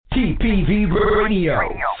TPV Radio,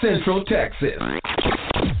 Central Texas.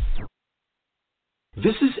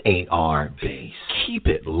 This is AR Base. Keep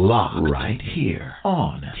it locked right here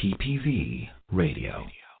on TPV Radio.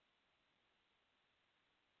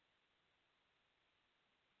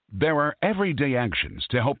 There are everyday actions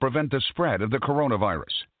to help prevent the spread of the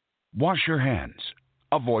coronavirus. Wash your hands.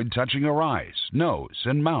 Avoid touching your eyes, nose,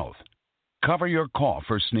 and mouth. Cover your cough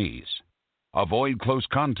or sneeze. Avoid close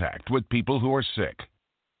contact with people who are sick.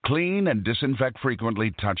 Clean and disinfect frequently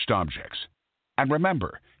touched objects. And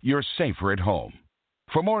remember, you're safer at home.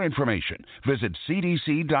 For more information, visit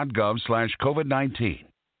cdc.gov/COVID-19.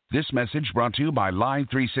 This message brought to you by Live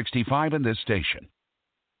 365 and this station.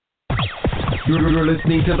 You're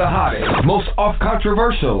listening to the hottest, most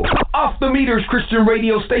off-controversial, off-the-meters Christian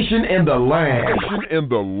radio station in the land.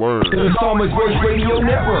 The Psalmist Voice Radio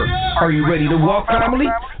Network. Are you ready to walk, family?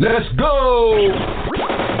 Let's go!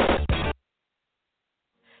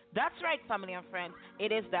 That's right, family and friends.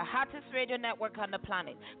 It is the hottest radio network on the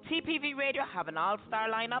planet. TPV Radio have an all-star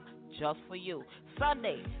lineup just for you.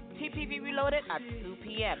 Sunday, TPV Reloaded at 2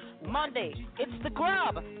 p.m. Monday, it's The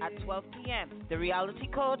Grub at 12 p.m. The Reality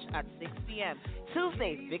Coach at 6 p.m.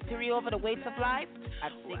 Tuesday, Victory Over the Weights of Life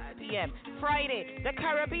at 6 p.m. Friday, The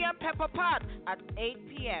Caribbean Pepper Pot at 8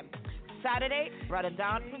 p.m. Saturday, Brother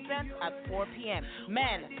Don presents at 4 p.m.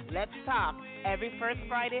 Men, Let's Talk, every first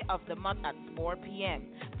Friday of the month at 4 p.m.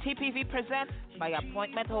 TPV presents by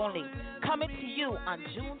appointment only. Coming to you on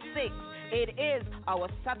June 6th, it is our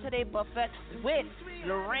Saturday buffet with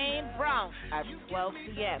Lorraine Brown at 12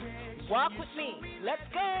 p.m. Walk with me. Let's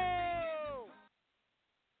go!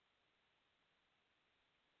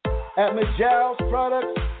 At Majal's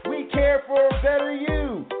Products, we care for a better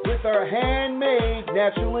you with our handmade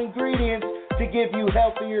natural ingredients to give you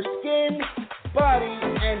healthier skin, body,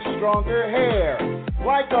 and stronger hair.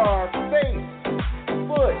 Like our face,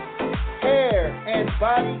 foot, hair, and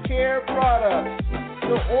body care products.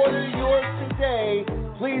 To order yours today,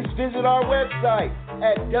 please visit our website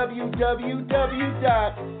at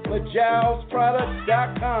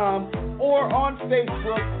www.majalsproducts.com or on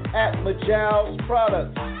Facebook at Majal's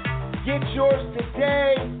Products. Get yours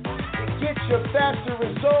today and get your faster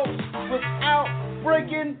results without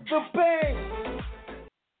breaking the bank.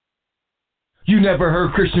 You never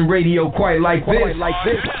heard Christian radio quite like this.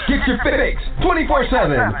 Get your fix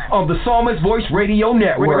 24/7 on the Psalmist Voice Radio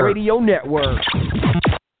Network.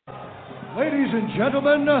 Ladies and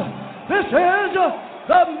gentlemen, this is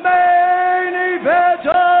the main event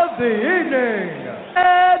of the evening.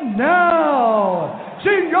 And now,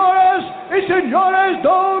 Senhoras y Senores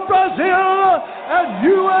do Brasil and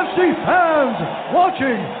UFC fans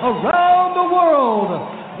watching around the world,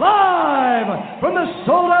 live from the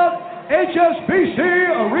sold-out HSBC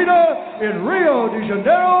Arena in Rio de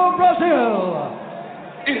Janeiro, Brazil.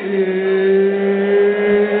 It's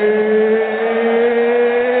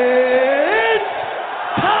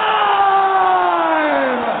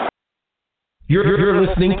time! You're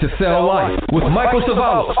listening to Cell Life with Michael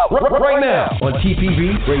Cevallos right now on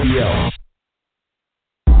TPV Radio.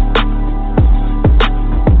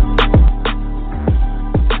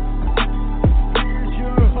 Here's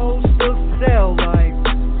your host of Cell Life,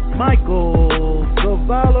 Michael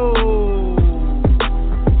Cevallos.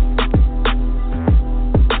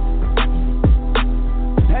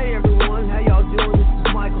 Hey everyone, how y'all doing? This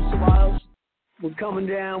is Michael Cevallos. We're coming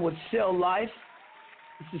down with Cell Life.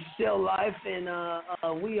 This is Cell Life, and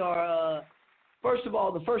we are, first of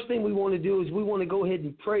all, the first thing we want to do is we want to go ahead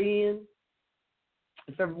and pray in.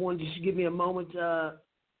 If everyone just give me a moment.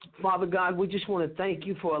 Father God, we just want to thank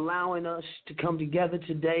you for allowing us to come together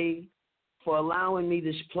today, for allowing me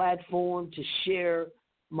this platform to share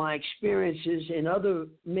my experiences and other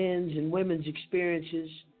men's and women's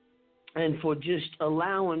experiences, and for just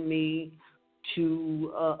allowing me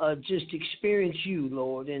to just experience you,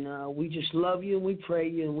 Lord. And we just love you and we pray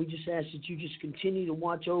you, and we just ask that you just continue to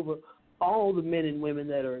watch over all the men and women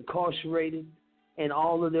that are incarcerated and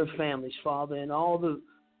all of their families, Father, and all the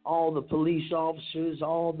police officers,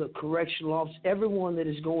 all the correctional officers, everyone that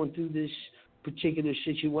is going through this particular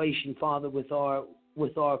situation, Father, with our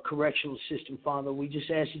correctional system, Father. We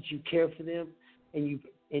just ask that you care for them and you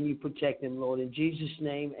protect them, Lord. In Jesus'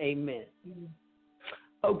 name, amen. Mm-hmm.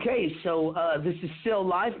 Okay, so this is Still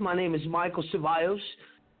Life. My name is Michael Cevallos.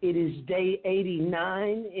 It is day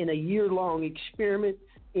 89 in a year-long experiment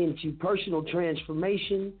into personal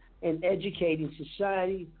transformation and educating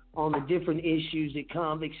society on the different issues that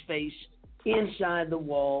convicts face inside the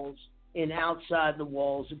walls and outside the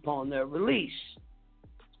walls upon their release.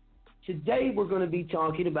 Today we're going to be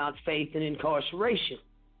talking about faith and incarceration.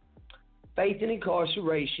 faith and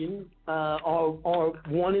incarceration are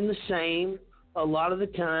one and the same a lot of the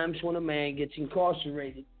times when a man gets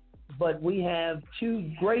incarcerated. But we have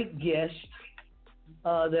two great guests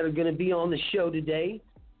that are going to be on the show today,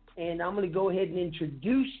 and I'm going to go ahead and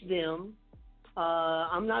introduce them.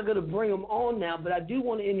 I'm not going to bring them on now, but I do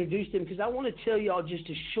want to introduce them because I want to tell y'all just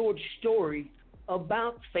a short story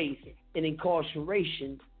about faith and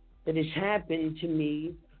incarceration that has happened to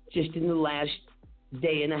me just in the last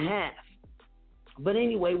day and a half. But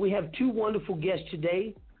anyway, we have two wonderful guests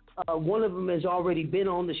today. One of them has already been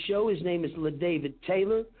on the show. His name is LaDavid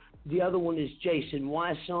Taylor. The other one is Jason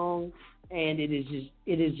Wysong, and it is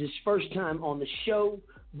his first time on the show,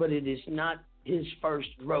 but it is not his first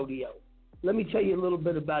rodeo. Let me tell you a little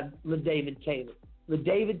bit about LaDavid Taylor.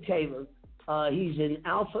 LaDavid Taylor, he's an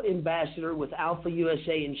Alpha ambassador with Alpha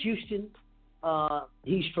USA in Houston.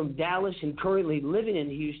 He's from Dallas and currently living in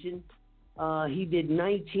Houston. He did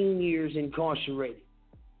 19 years incarcerated.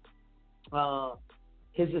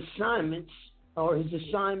 His assignment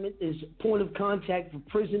is point of contact for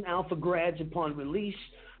prison Alpha grads upon release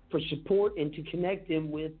for support and to connect them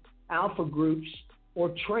with Alpha groups or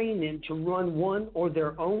train them to run one or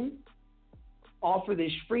their own. Offer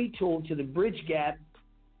this free tool to bridge the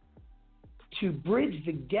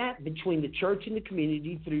gap between the church and the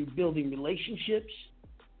community through building relationships,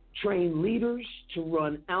 train leaders to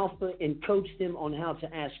run Alpha, and coach them on how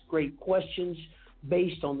to ask great questions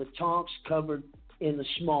based on the talks covered in the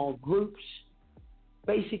small groups.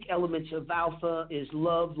 Basic elements of Alpha is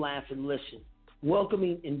love, laugh, and listen.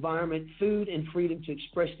 Welcoming environment, food, and freedom to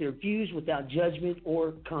express their views without judgment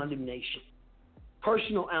or condemnation.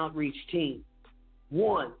 Personal outreach team.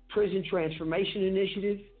 1, Prison Transformation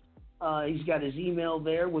Initiative. He's got his email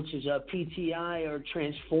there, which is PTI or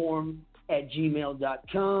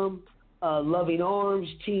transform@gmail.com. Loving Arms,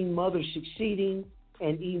 Teen Mother Succeeding,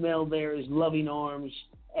 and email there is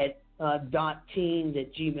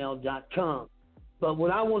lovingarms@teens@gmail.com. But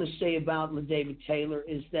what I want to say about LaDavid Taylor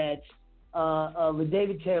is that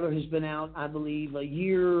LaDavid Taylor has been out, I believe, a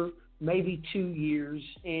year, maybe 2 years,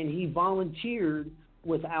 and he volunteered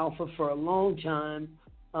with Alpha for a long time,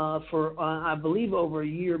 I believe over a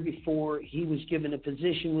year before he was given a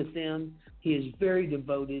position with them. He is very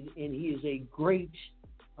devoted, and he is a great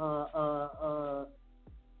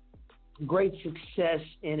success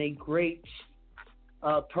and a great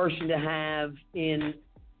person to have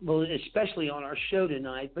especially on our show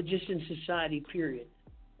tonight, but just in society, period.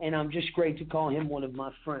 And I'm just great to call him one of my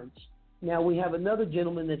friends. Now, we have another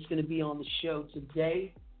gentleman that's going to be on the show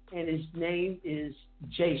today, and his name is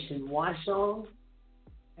Jason Wysong.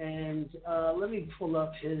 And let me pull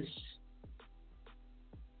up his.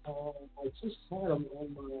 I just had him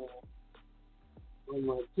on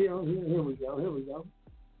my deal. Here we go.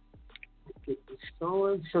 Get this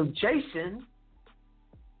going. So Jason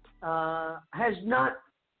has not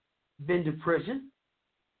been to prison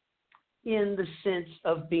in the sense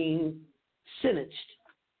of being sentenced.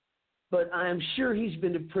 But I am sure he's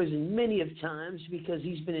been to prison many of times because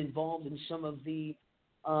he's been involved in some of the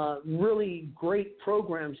really great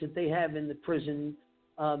programs that they have in the prison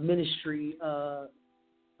ministry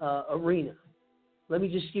arena. Let me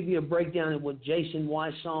just give you a breakdown of what Jason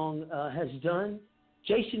Wysong has done.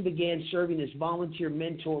 Jason began serving as volunteer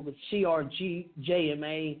mentor with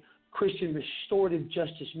CRGJMA, Christian Restorative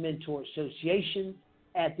Justice Mentor Association,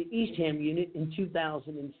 at the Eastham unit in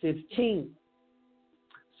 2015.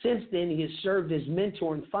 Since then, he has served as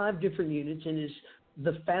mentor in 5 different units and is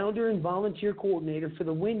the founder and volunteer coordinator for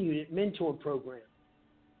the WIN Unit Mentor Program,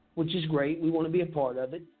 which is great. We want to be a part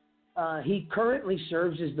of it. He currently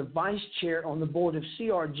serves as the vice chair on the board of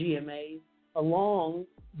CRGMA. Along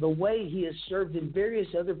the way, he has served in various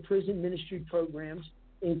other prison ministry programs,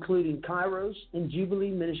 including Kairos and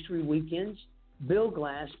Jubilee Ministry Weekends, Bill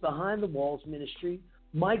Glass, Behind the Walls Ministry,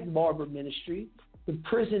 Mike Barber Ministry, the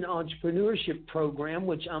Prison Entrepreneurship Program,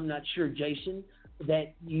 which I'm not sure, Jason,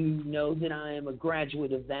 that you know that I am a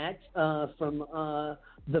graduate of that from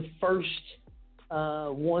the first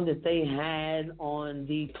one that they had on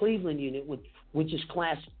the Cleveland unit, which is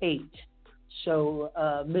Class 8. So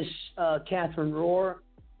Miss Catherine Rohr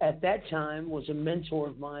at that time was a mentor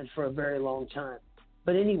of mine for a very long time.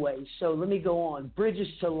 But anyway, so let me go on. Bridges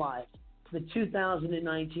to Life, the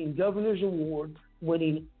 2019 Governor's Award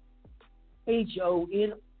winning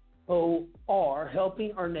HONOR,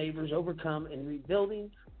 Helping Our Neighbors Overcome and Rebuilding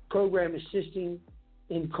program, assisting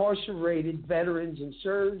incarcerated veterans, and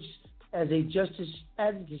serves as a justice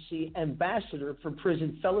advocacy ambassador for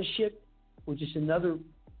Prison Fellowship, which is another,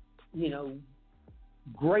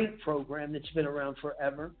 great program that's been around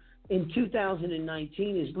forever. In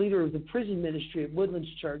 2019, as leader of the prison ministry at Woodlands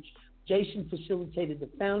Church, Jason facilitated the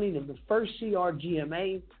founding of the first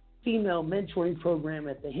CRGMA female mentoring program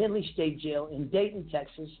at the Henley State Jail in Dayton,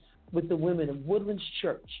 Texas, with the women of Woodlands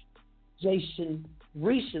Church. Jason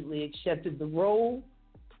recently accepted the role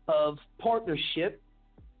of partnership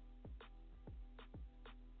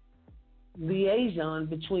liaison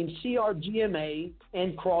between CRGMA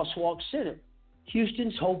and Crosswalk Center,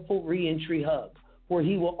 Houston's hopeful reentry hub, where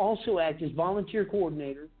he will also act as volunteer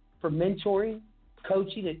coordinator for mentoring,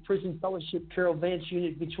 coaching at Prison Fellowship Carol Vance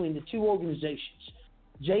unit between the two organizations.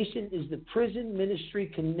 Jason is the Prison Ministry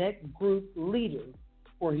Connect Group leader,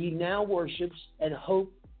 where he now worships at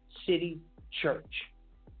Hope City Church.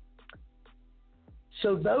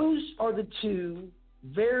 So those are the two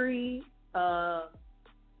very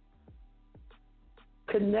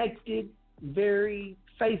connected, very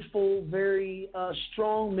faithful, very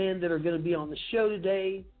strong men that are going to be on the show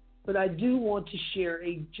today. But I do want to share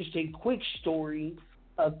just a quick story,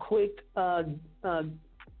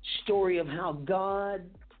 story of how God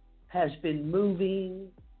has been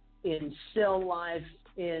moving in cell life,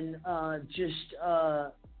 in just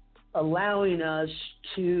allowing us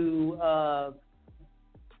to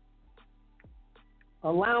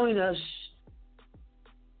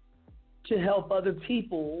help other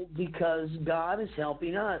people, because God is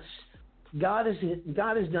helping us. God has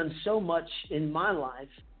done so much in my life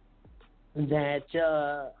that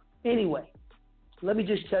anyway, let me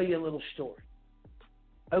just tell you a little story.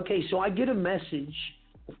 Okay, so I get a message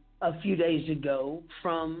a few days ago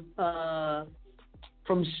from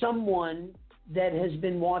someone that has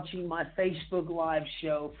been watching my Facebook Live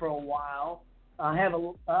show for a while. I have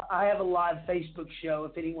a live Facebook show,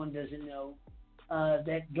 if anyone doesn't know,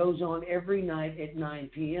 that goes on every night at 9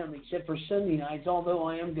 p.m. except for Sunday nights, although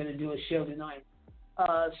I am going to do a show tonight.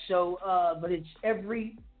 But it's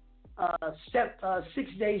every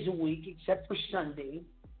 6 days a week except for Sunday.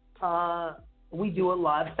 We do a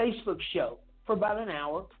live Facebook show for about an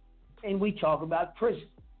hour, and we talk about prison.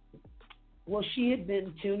 Well, she had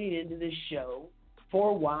been tuning into this show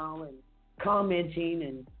for a while and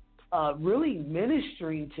commenting and really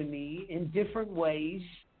ministering to me in different ways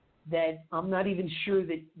that I'm not even sure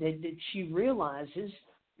that she realizes.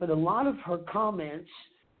 But a lot of her comments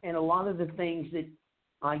and a lot of the things that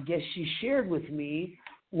I guess she shared with me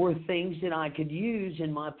were things that I could use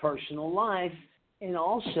in my personal life and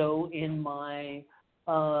also in my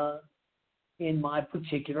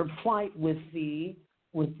particular plight with the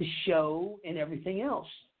show and everything else.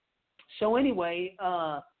 So anyway,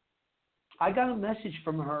 I got a message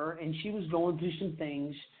from her, and she was going through some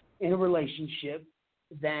things in a relationship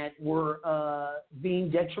that were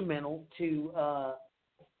being detrimental to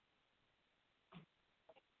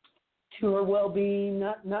her well-being.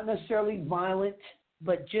 Not necessarily violent,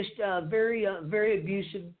 but just very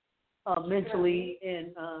abusive mentally.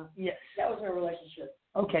 And yes, that was her relationship.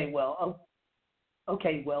 Okay, well,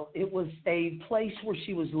 it was a place where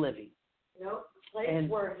she was living. No, a place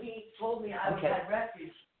where he told me I would have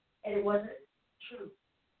refuge, and it wasn't true.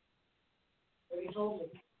 But he told me.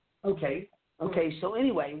 Okay. So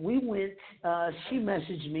anyway, we went. She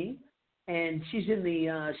messaged me, and she's in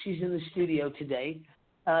the studio today.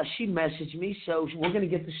 She messaged me, so we're going to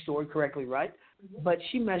get the story correctly, right? Mm-hmm. But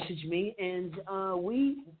she messaged me, and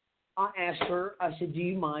I asked her. I said, "Do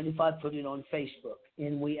you mind if I put it on Facebook?"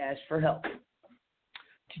 And we asked for help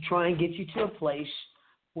to try and get you to a place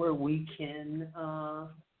where we can,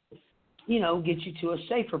 get you to a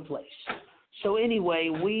safer place. So anyway,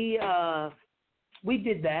 we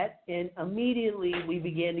did that, and immediately we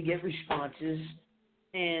began to get responses,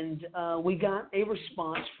 and we got a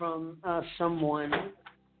response from someone,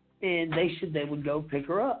 and they said they would go pick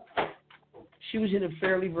her up. She was in a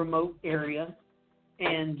fairly remote area,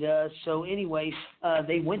 and so anyways,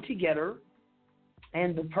 they went to get her,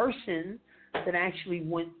 and the person that actually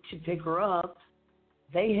went to pick her up,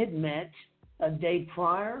 they had met a day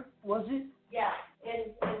prior, was it? Yeah,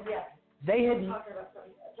 and yeah. They had talking about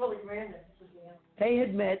something totally random. They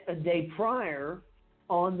had met a day prior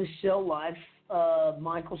on the Cell Life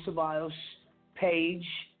Michael Cevallos page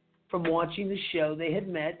from watching the show. They had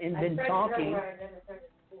met and been talking.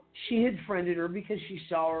 She had friended her because she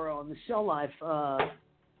saw her on the Cell Life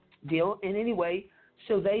deal. And anyway,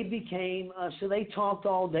 so they became, so they talked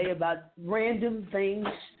all day about random things,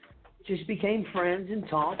 just became friends and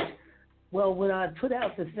talked. Well, when I put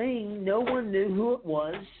out the thing, no one knew who it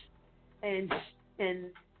was, and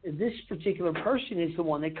this particular person is the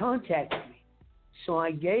one that contacted me. So I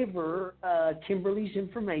gave her Kimberly's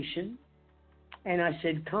information, and I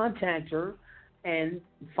said, contact her and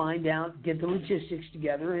find out, get the logistics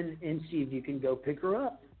together and see if you can go pick her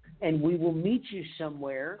up. And we will meet you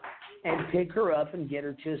somewhere and pick her up and get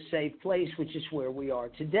her to a safe place, which is where we are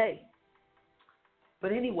today.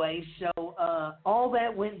 But anyway, so all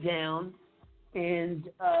that went down, and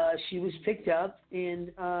she was picked up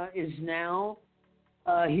and is now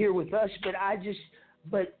here with us.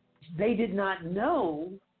 But they did not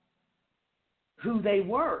know who they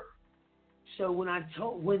were. So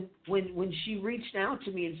when she reached out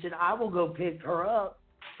to me and said, I will go pick her up,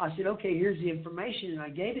 I said, okay, here's the information, and I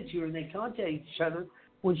gave it to her, and they contacted each other.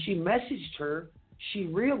 When she messaged her, she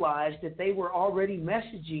realized that they were already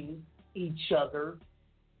messaging each other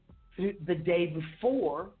the day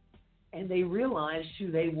before, and they realized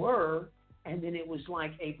who they were, and then it was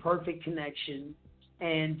like a perfect connection.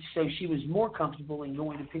 And so she was more comfortable in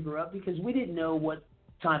going to pick her up because we didn't know what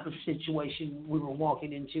type of situation we were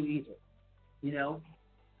walking into either, you know?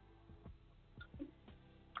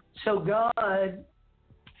 So God,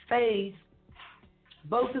 faith,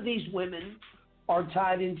 both of these women are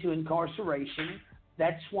tied into incarceration.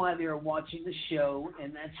 That's why they're watching the show,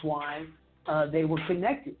 and that's why they were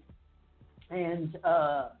connected. And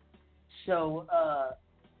so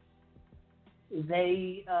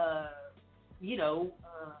they, I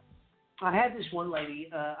had this one lady.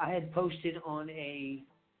 I had posted on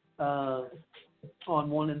on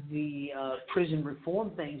one of the prison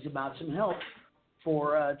reform things about some help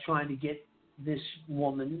for trying to get this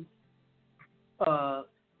woman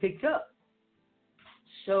picked up.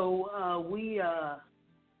 So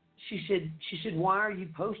she said, why are you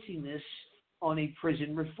posting this on a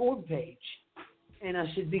prison reform page? And I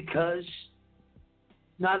said, because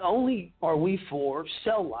not only are we for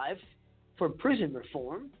cell life, for prison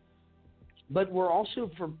reform, but we're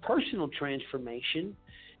also for personal transformation,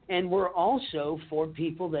 and we're also for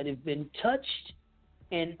people that have been touched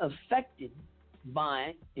and affected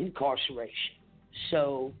by incarceration.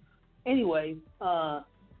 So anyway,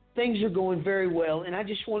 things are going very well, and I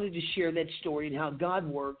just wanted to share that story and how God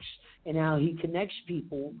works and how he connects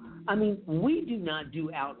people. I mean, we do not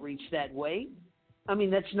do outreach that way. I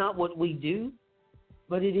mean, that's not what we do,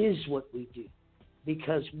 but it is what we do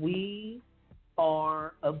because we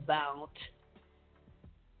are about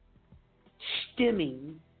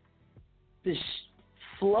stemming this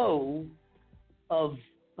flow of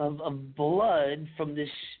blood from this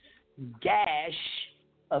gash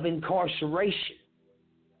of incarceration.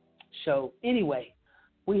 So anyway,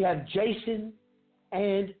 we have Jason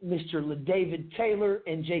and Mr. LaDavid Taylor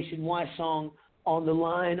and Jason Wysong on the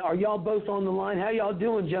line. Are y'all both on the line? How y'all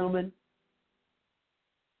doing, gentlemen?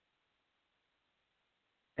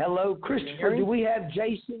 Hello, Christopher. Do we have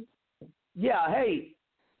Jason? Yeah, hey.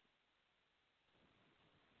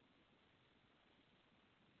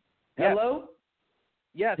 Hello?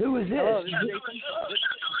 Yes. Who is this? Hello, this is Jason.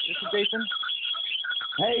 This is Jason.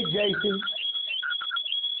 Hey, Jason.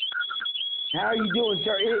 How are you doing,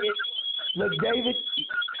 sir? Look, David,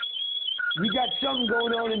 you got something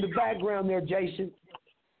going on in the background there, Jason.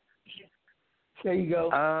 There you go.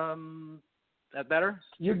 That better?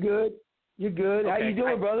 You're good. You're good. Okay. How you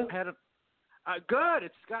doing, brother? Good.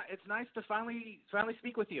 It's nice to finally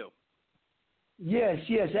speak with you. Yes,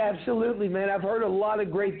 absolutely, man. I've heard a lot of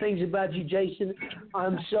great things about you, Jason.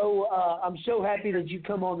 I'm so happy that you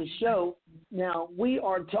come on the show. Now, we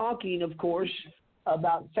are talking, of course,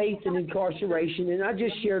 about faith and incarceration, and I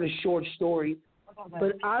just shared a short story,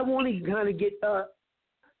 but I want to kind of get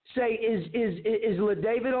is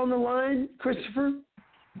LaDavid on the line, Christopher?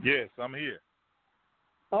 Yes, I'm here.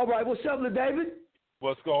 All right, what's up, LaDavid?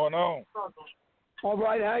 What's going on? All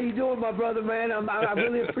right, how you doing, my brother, man? I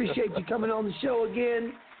really appreciate you coming on the show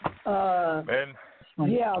again. Man,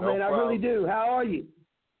 yeah, no man, problem. I really do. How are you?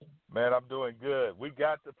 Man, I'm doing good. We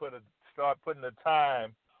got to start putting the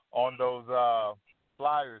time on those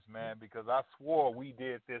flyers, man, because I swore we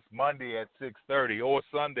did this Monday at 6:30 or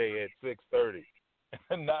Sunday at 6:30.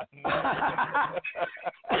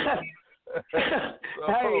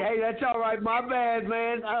 Hey, that's all right. My bad,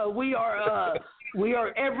 man. We are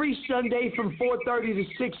every Sunday from 4:30 to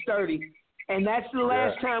 6:30, and that's the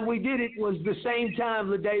last time we did it was the same time,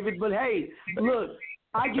 LaDavid. But hey, look,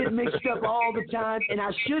 I get mixed up all the time, and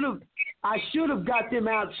I should have got them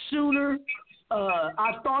out sooner.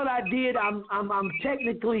 I thought I did. I'm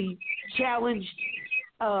technically challenged.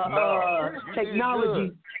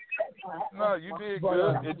 Technology. No, you did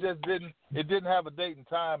good. It just didn't have a date and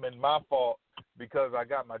time, and my fault because I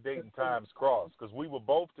got my date and times crossed. Because we were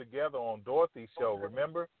both together on Dorothy's show.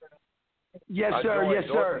 Remember? Yes, I sir. joined Yes,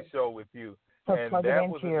 Dorothy's sir. show with you, and that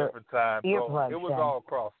was a different time. So it was all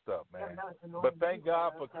crossed up, man. But thank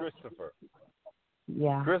God for Christopher.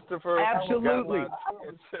 Yeah. Christopher. Absolutely.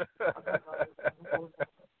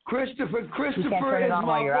 Christopher is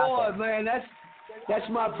my boy, man. That's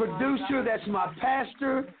my producer. That's my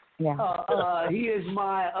pastor. Yeah. He is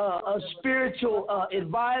my spiritual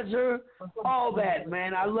advisor. All that,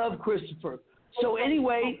 man. I love Christopher. So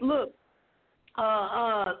anyway, look,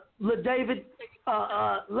 LaDavid,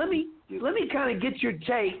 let me kind of get your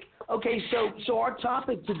take. Okay, so our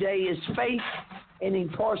topic today is faith and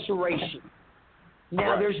incarceration.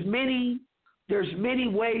 Now, there's many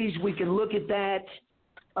ways we can look at that,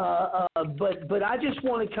 but I just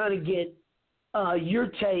want to kind of get your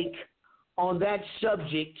take on that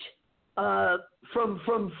subject from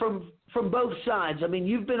both sides. I mean,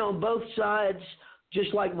 you've been on both sides,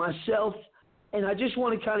 just like myself, and I just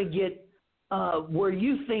want to kind of get where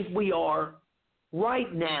you think we are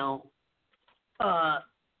right now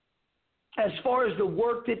as far as the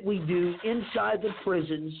work that we do inside the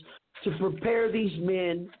prisons to prepare these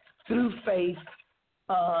men through faith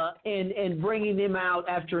and bringing them out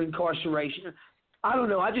after incarceration. I don't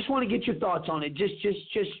know. I just want to get your thoughts on it. Just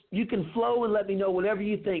you can flow and let me know whatever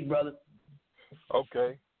you think, brother.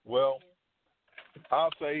 Okay. Well,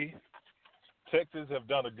 I'll say Texas have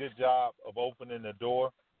done a good job of opening the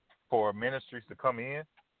door for ministries to come in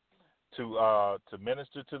to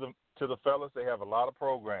minister to the fellas. They have a lot of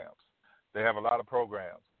programs.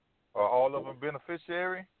 Are all of them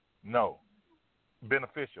beneficiary? No.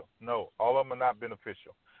 Beneficial? No. All of them are not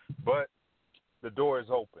beneficial. But the door is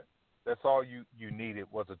open. That's all you needed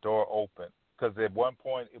was a door open. Because at one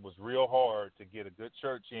point it was real hard to get a good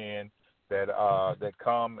church in that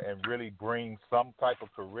come and really bring some type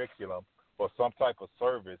of curriculum or some type of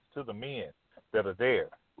service to the men that are there.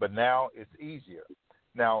 But now it's easier.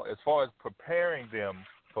 Now, as far as preparing them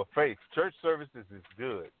for faith, church services is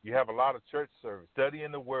good. You have a lot of church service.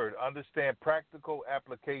 Studying the word, understand practical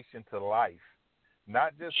application to life.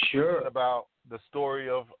 Not just thinking about the story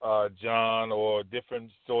of John or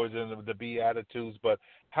different stories in the Beatitudes, but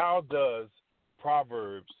how does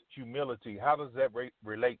Proverbs, humility, how does that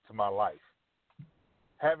relate to my life?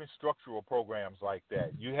 Having structural programs like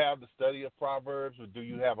that. You have the study of Proverbs, or do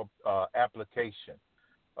you have a application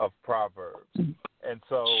of Proverbs? And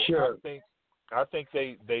so I think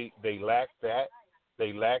they lack that.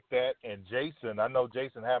 They lack that. And Jason, I know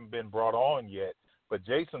Jason haven't been brought on yet, but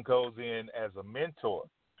Jason goes in as a mentor.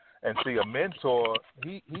 And see, a mentor,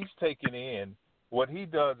 he's taking in, what he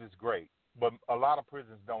does is great, but a lot of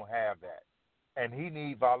prisons don't have that. And he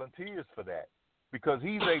needs volunteers for that because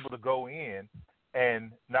he's able to go in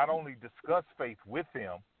and not only discuss faith with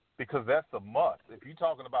them, because that's a must. If you're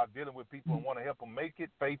talking about dealing with people and want to help them make it,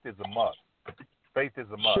 faith is a must. Faith is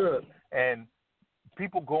a must. Sure. And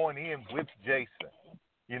people going in with Jason,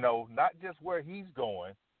 not just where he's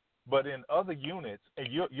going, but in other units, and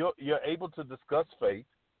you're able to discuss faith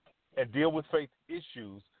and deal with faith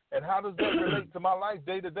issues. And how does that relate to my life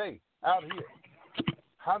day to day out here?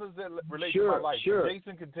 How does that relate to my life? Sure.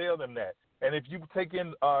 Jason can tell them that. And if you take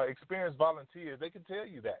in experienced volunteers, they can tell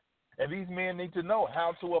you that. And these men need to know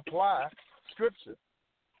how to apply Scripture.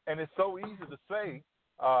 And it's so easy to say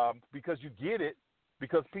because you get it,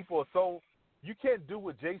 because people are so – you can't do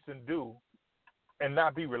what Jason do and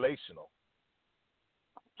not be relational.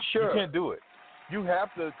 Sure. You can't do it. You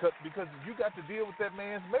have to, because you got to deal with that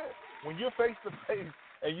man's mess. When you're face to face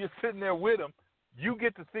and you're sitting there with him, you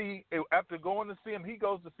get to see, after going to see him, he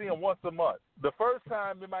goes to see him once a month. The first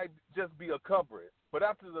time it might just be a covering, but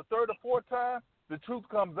after the third or fourth time, the truth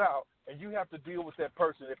comes out, and you have to deal with that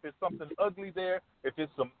person. If it's something ugly there, if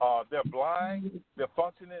it's some, they're blind, they're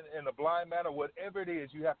functioning in a blind manner, whatever it is,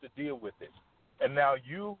 you have to deal with it. And now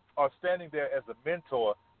you are standing there as a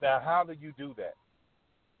mentor. Now, how do you do that?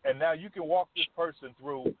 And now you can walk this person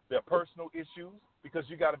through their personal issues because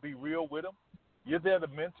you got to be real with them. You're there to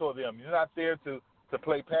mentor them. You're not there to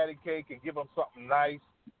play patty cake and give them something nice,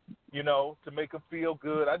 to make them feel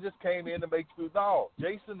good. I just came in to make food. No,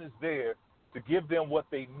 Jason is there to give them what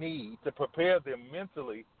they need to prepare them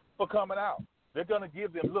mentally for coming out. They're going to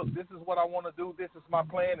give them, look, this is what I want to do. This is my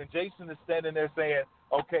plan. And Jason is standing there saying,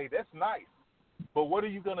 okay, that's nice. But what are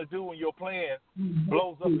you going to do when your plan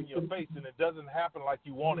blows up in your face and it doesn't happen like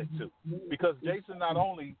you want it to? Because Jason not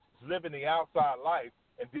only is living the outside life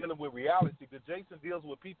and dealing with reality, but Jason deals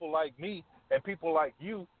with people like me and people like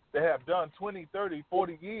you that have done 20, 30,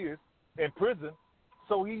 40 years in prison.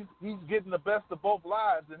 So he's getting the best of both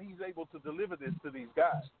lives, and he's able to deliver this to these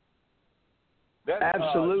guys.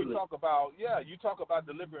 Absolutely. You talk about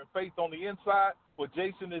delivering faith on the inside. What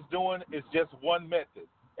Jason is doing is just one method.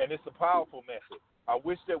 And it's a powerful method. I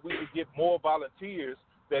wish that we could get more volunteers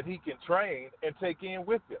that he can train and take in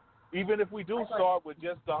with him. Even if we do start with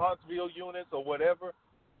just the Huntsville units or whatever,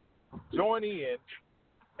 join in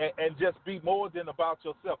and just be more than about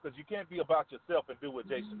yourself, because you can't be about yourself and do what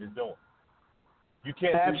Jason is doing. You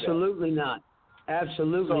can't Absolutely do that. not.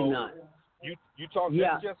 Absolutely not. You talk.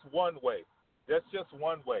 Yeah. That's just one way. That's just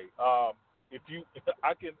one way. If you,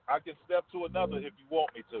 I can step to another if you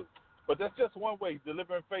want me to, but that's just one way.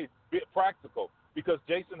 Delivering faith, be practical, because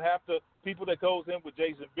people that goes in with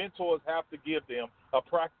Jason, mentors have to give them a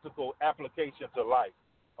practical application to life.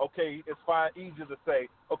 Okay, it's fine, easy to say.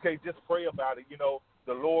 Okay, just pray about it.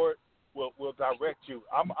 The Lord will direct you.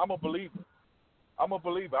 I'm a believer.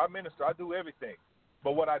 I minister. I do everything.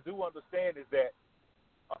 But what I do understand is that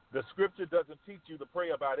the Scripture doesn't teach you to pray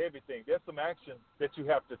about everything. There's some action that you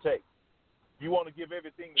have to take. You want to give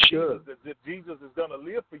everything to Jesus as if Jesus is going to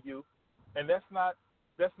live for you, and that's not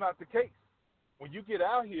the case. When you get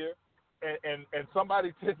out here and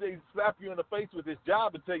somebody they slap you in the face with this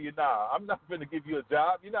job and tell you, nah, I'm not going to give you a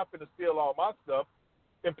job. You're not going to steal all my stuff.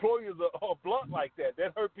 Employers are blunt like that.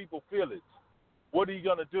 That hurt people's feelings. What are you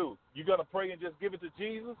going to do? You going to pray and just give it to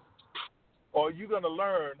Jesus? Or are you going to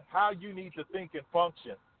learn how you need to think and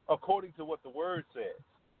function according to what the Word says?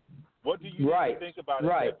 What do you need to think about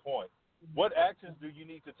at that point? What actions do you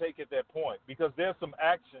need to take at that point? Because there's some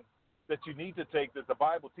actions that you need to take that the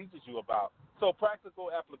Bible teaches you about. So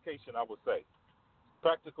practical application, I would say.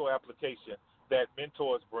 Practical application that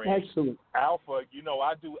mentors bring. Excellent. Alpha,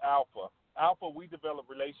 I do Alpha. Alpha, we develop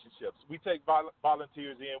relationships. We take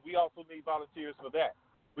volunteers in. We also need volunteers for that.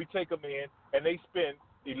 We take them in, and they spend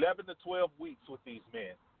 11 to 12 weeks with these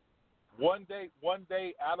men. One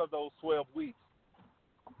day out of those 12 weeks,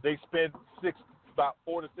 they spend about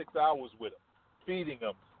 4 to 6 hours with them, feeding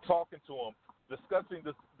them, talking to them, discussing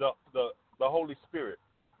the Holy Spirit,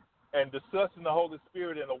 and discussing the Holy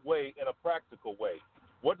Spirit in a practical way.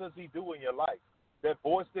 What does He do in your life? That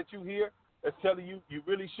voice that you hear that's telling you you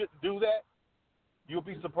really shouldn't do that, you'll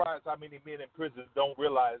be surprised how many men in prison don't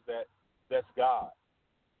realize that that's God.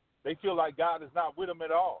 They feel like God is not with them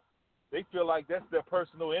at all. They feel like that's their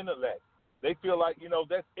personal intellect. They feel like,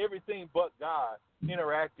 that's everything but God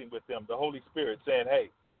interacting with them, the Holy Spirit saying, hey,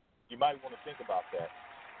 you might want to think about that.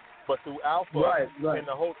 But through Alpha and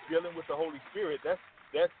the whole dealing with the Holy Spirit,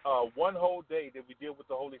 that's one whole day that we deal with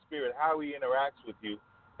the Holy Spirit, how He interacts with you,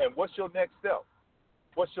 and what's your next step?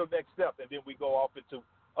 What's your next step? And then we go off into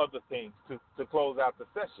other things to close out the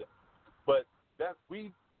session. But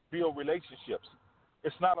we build relationships.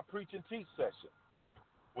 It's not a preach and teach session.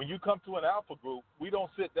 When you come to an Alpha group, we don't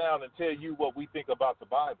sit down and tell you what we think about the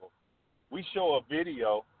Bible. We show a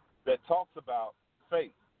video that talks about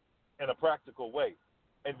faith in a practical way,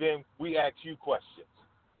 and then we ask you questions.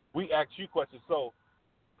 So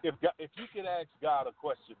if you could ask God a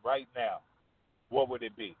question right now, what would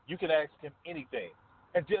it be? You can ask Him anything,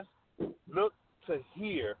 and just look to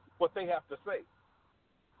hear what they have to say.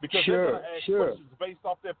 Because they're going to ask questions based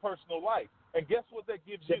off their personal life. And guess what that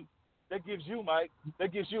gives you? That gives you, Mike,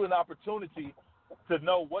 that gives you an opportunity to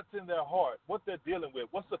know what's in their heart, what they're dealing with,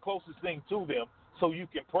 what's the closest thing to them, so you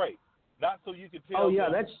can pray. Not so you can tell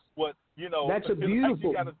them what, That's a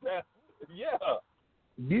beautiful,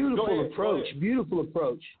 beautiful approach. Beautiful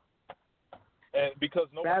approach. And because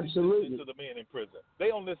nobody listens to the men in prison. They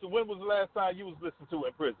don't listen. When was the last time you was listened to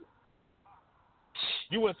in prison?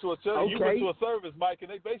 You went to a church, you went to a service, Mike, and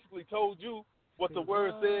they basically told you what the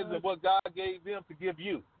Word says and what God gave them to give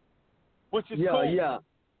you, which is cool. Yeah.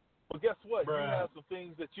 But guess what? You have some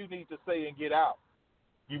things that you need to say and get out.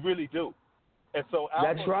 You really do. And so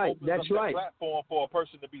Alpha opens up a platform for a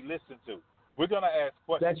person to be listened to. We're going to ask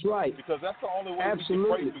questions. That's right. Because that's the only way we can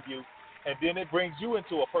pray for you. And then it brings you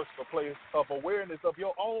into a personal place of awareness of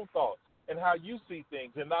your own thoughts and how you see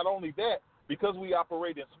things. And not only that, because we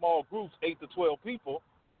operate in small groups, 8 to 12 people,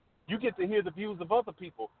 you get to hear the views of other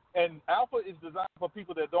people. And Alpha is designed for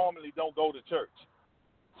people that normally don't go to church.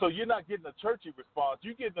 So you're not getting a churchy response.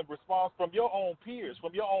 You're getting a response from your own peers,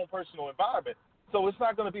 from your own personal environment. So it's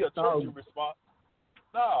not going to be a churchy response.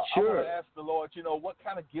 No, I want to ask the Lord, what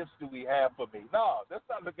kind of gifts do we have for me? No, that's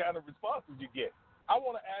not the kind of responses you get. I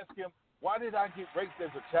want to ask Him, why did I get raped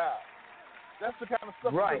as a child? That's the kind of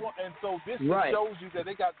stuff they want. And so this shows you that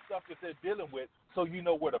they got stuff that they're dealing with, so you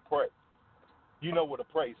know where to pray. You know where to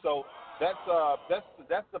pray. So that's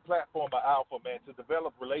the platform of Alpha, man, to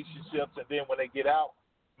develop relationships, and then when they get out,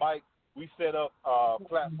 Mike, we set up a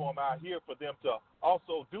platform out here for them to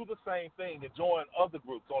also do the same thing and join other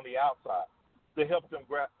groups on the outside to help them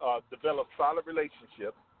develop solid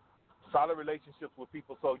relationships with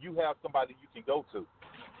people, so you have somebody you can go to,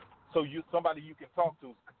 somebody you can talk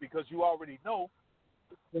to, because you already know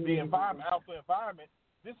the environment, Alpha environment.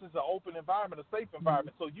 This is an open environment, a safe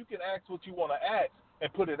environment, so you can ask what you want to ask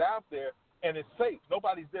and put it out there, and it's safe.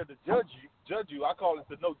 Nobody's there to judge you. I call it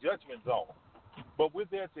the no judgment zone. But we're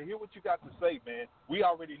there to hear what you got to say, man. We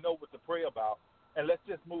already know what to pray about, and let's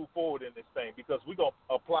just move forward in this thing, because we're gonna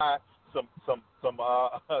apply some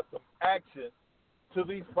action to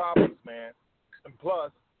these problems, man, and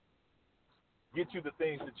plus get you the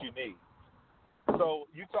things that you need. So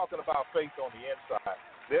you're talking about faith on the inside.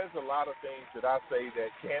 There's a lot of things that I say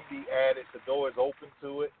that can be added. The door is open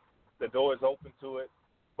to it.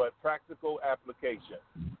 But practical application,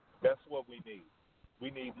 that's what we need. We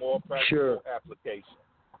need more practical application.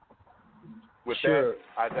 With that,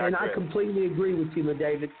 I digress. And I completely agree with you,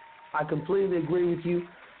 LaDavid. I completely agree with you.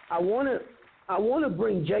 I want to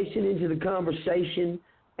bring Jason into the conversation,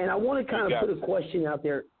 and I want to kind of put a question out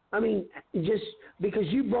there. I mean, just because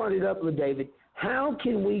you brought it up, LaDavid, how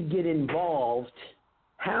can we get involved?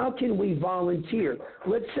 How can we volunteer?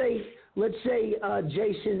 Let's say,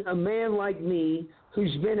 Jason, a man like me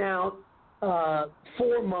who's been out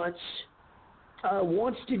 4 months,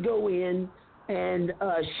 wants to go in and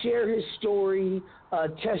share his story,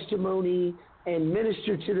 testimony, and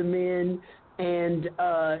minister to the men, and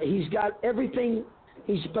he's got everything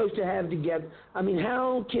he's supposed to have together. I mean,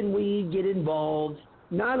 how can we get involved,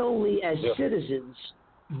 not only as citizens,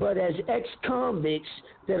 but as ex-convicts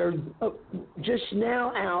that are just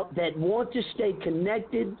now out, that want to stay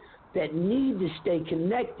connected, that need to stay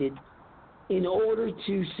connected in order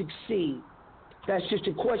to succeed? That's just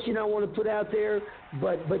a question I want to put out there.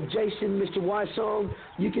 But Jason, Mr. Wysong,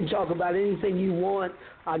 you can talk about anything you want.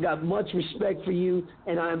 I got much respect for you,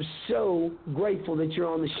 and I'm so grateful that you're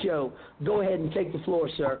on the show. Go ahead and take the floor,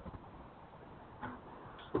 sir.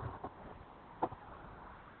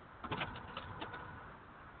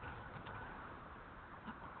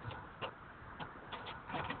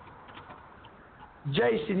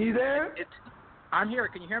 Jason, you there? I'm here.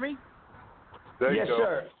 Can you hear me? There you yes, go.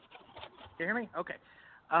 Sir. Can you hear me? Okay.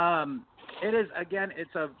 It is, again,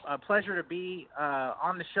 it's a pleasure to be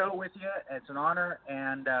on the show with you. It's an honor.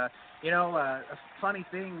 And, a funny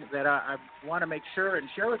thing that I want to make sure and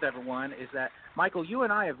share with everyone is that, Michael, you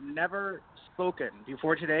and I have never spoken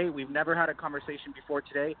before today. We've never had a conversation before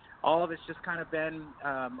today. All of it's just kind of been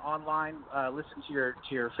online, listen to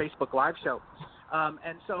your Facebook Live show.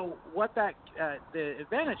 And so what the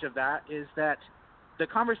advantage of that is that the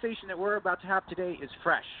conversation that we're about to have today is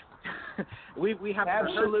fresh. we have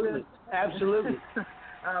absolutely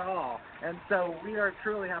at all, and so we are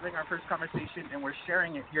truly having our first conversation, and we're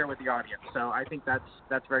sharing it here with the audience. So I think that's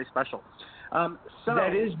very special.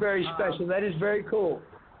 That is very special. That is very cool.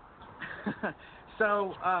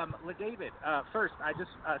 So, LaDavid, first, I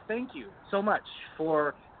just thank you so much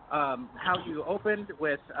for how you opened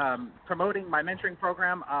with promoting my mentoring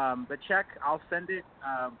program. The check, I'll send it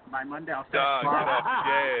by Monday. I'll send it tomorrow.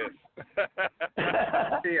 Yes.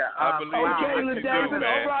 I believe in what he do, man.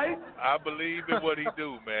 All right. I believe in what he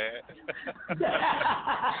do, man.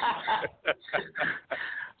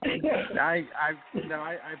 I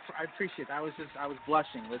appreciate it. I was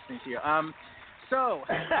blushing listening to you.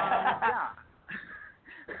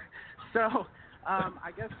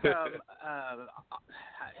 I guess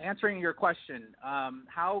answering your question,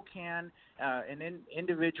 how can an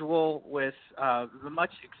individual with the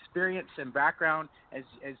much experience and background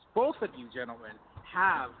as both of you gentlemen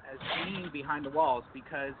have as being behind the walls?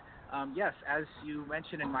 Because yes, as you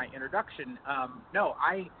mentioned in my introduction, no,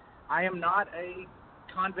 I am not a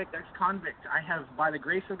ex-convict. I have, by the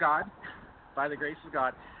grace of God,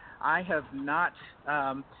 I have not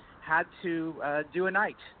had to do a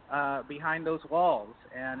night behind those walls,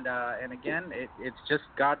 and again, it's just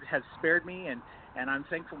God has spared me, and I'm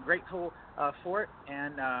grateful for it,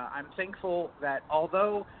 and I'm thankful that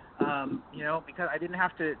although because I didn't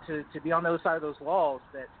have to be on the other side of those walls,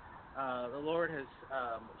 that the Lord has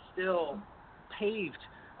still paved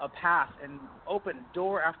a path and opened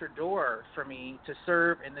door after door for me to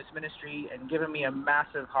serve in this ministry, and given me a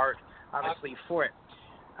massive heart, obviously, for it.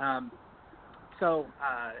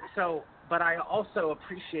 But I also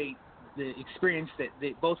appreciate the experience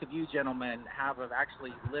that both of you gentlemen have of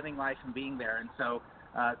actually living life and being there. And so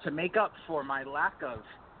to make up for my lack of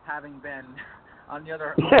having been on the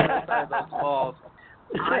other side of those walls,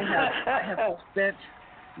 I've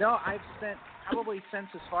spent probably since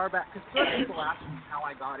as far back, because some people ask me how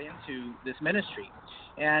I got into this ministry.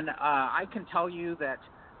 And I can tell you that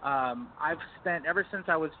I've spent, ever since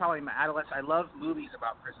I was probably my adolescence, I love movies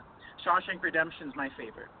about prison. Shawshank Redemption's my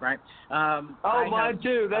favorite, right? Mine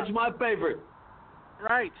too. That's my favorite.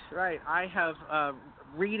 Right. I have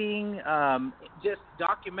reading just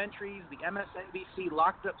documentaries, the MSNBC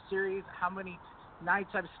Locked Up series. How many nights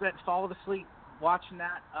I've spent falling asleep watching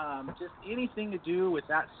that. Just anything to do with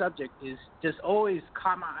that subject is just always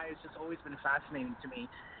caught my eye. It's just always been fascinating to me.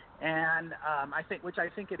 And I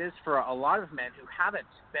think it is for a lot of men who haven't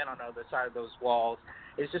been on the other side of those walls,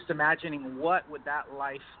 is just imagining what would that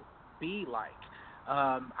life be like.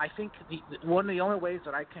 I think one of the only ways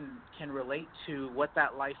that I can relate to what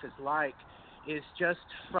that life is like is just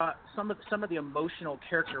from some of the emotional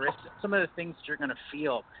characteristics, some of the things that you're going to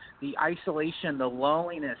feel, the isolation, the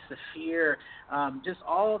loneliness, the fear, just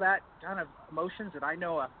all that kind of emotions that I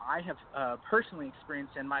know I have personally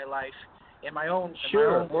experienced in my life, in my own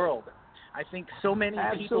world. I think so many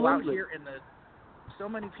people out here in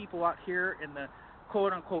the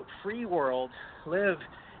quote unquote free world live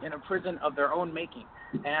in a prison of their own making,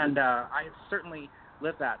 and I have certainly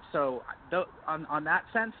lived that. So on that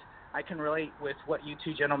sense, I can relate with what you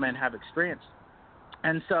two gentlemen have experienced.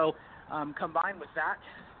 And so combined with that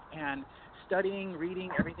and studying, reading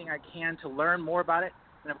everything I can to learn more about it,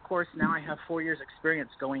 and of course now I have 4 years experience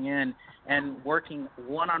going in and working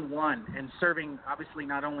one-on-one and serving, obviously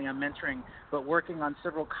not only on mentoring, but working on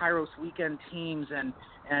several Kairos weekend teams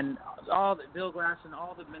and all the Bill Glass and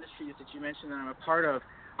all the ministries that you mentioned that I'm a part of.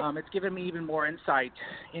 It's given me even more insight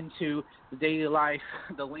into the daily life,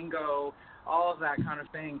 the lingo, all of that kind of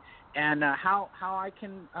thing, and how I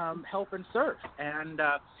can help and serve. And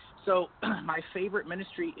so my favorite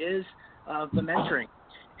ministry is the mentoring.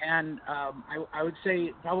 And I would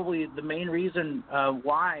say probably the main reason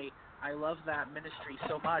why I love that ministry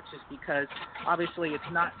so much is because obviously it's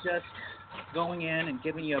not just going in and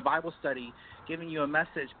giving you a Bible study, giving you a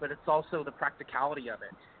message, but it's also the practicality of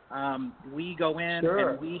it. We go in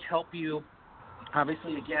and we help you,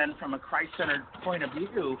 obviously, again, from a Christ-centered point of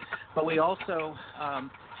view, but we also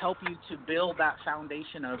help you to build that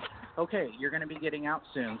foundation of, okay, you're going to be getting out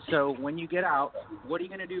soon. So when you get out, what are you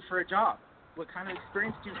going to do for a job? What kind of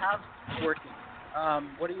experience do you have working?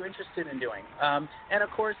 What are you interested in doing? And, of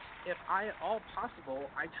course, if all possible,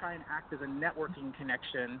 I try and act as a networking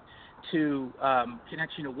connection to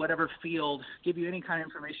whatever field, give you any kind of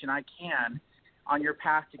information I can on your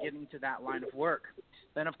path to getting to that line of work.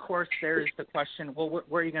 Then, of course, there's the question, well,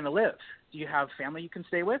 where are you going to live? Do you have family you can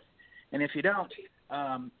stay with? And if you don't,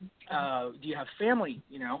 do you have family,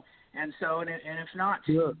 And so, and if not,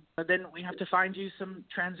 then we have to find you some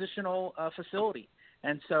transitional facility.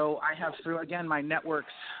 And so I have, through, again, my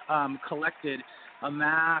networks, collected a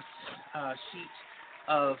mass sheet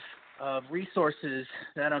of resources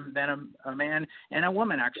that a man and a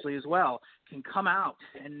woman actually as well can come out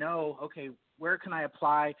and know, okay, where can I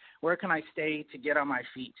apply? Where can I stay to get on my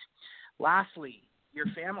feet? Lastly, your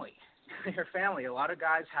family. Your family. A lot of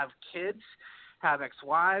guys have kids, have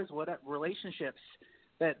ex-wives, relationships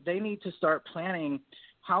that they need to start planning.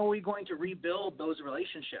 How are we going to rebuild those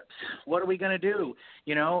relationships? What are we going to do?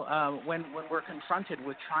 When we're confronted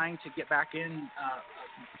with trying to get back in,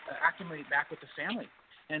 acclimate back with the family.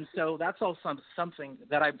 And so that's also something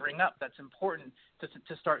that I bring up that's important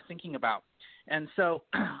to start thinking about. And so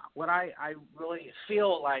what I really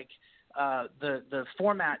feel like the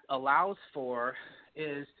format allows for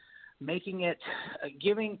is making it,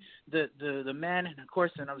 giving the men and, of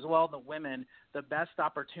course, and as well the women, the best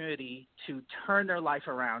opportunity to turn their life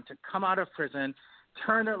around, to come out of prison,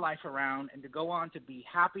 turn their life around, and to go on to be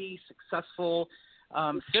happy, successful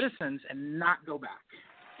citizens and not go back.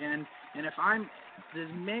 And if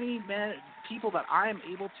there's many people that I am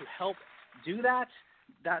able to help do that,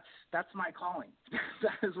 that's my calling.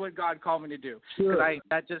 That is what God called me to do.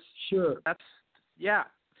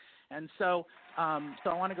 And so I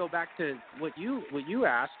want to go back to what you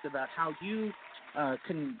asked about how you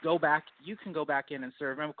can go back. You can go back in and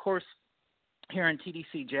serve. And of course, here in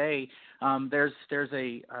TDCJ, there's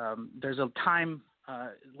a time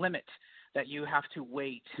limit that you have to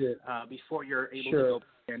wait before you're able to go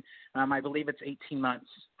back in. I believe it's 18 months.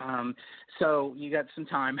 So you got some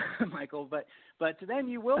time, Michael. But then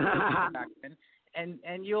you will be able to go back in.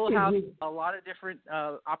 And you'll have a lot of different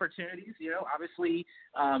opportunities. Obviously,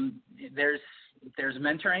 there's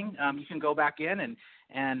mentoring. You can go back in,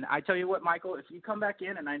 and I tell you what, Michael, if you come back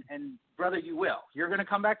in, and brother, you will. You're going to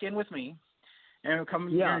come back in with me, and you're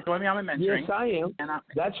going to join me on my mentoring. Yes, I am.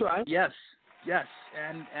 That's right. Yes,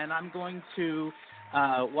 and I'm going to,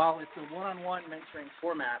 while it's a one-on-one mentoring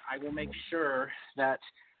format, I will make sure that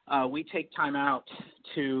we take time out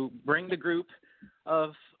to bring the group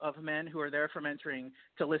of men who are there for mentoring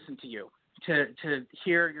to listen to you, to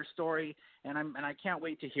hear your story, and I can't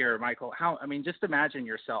wait to hear, Michael, just imagine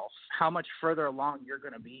yourself, how much further along you're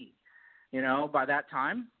going to be, by that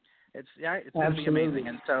time. It's going to be amazing.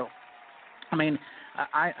 And so,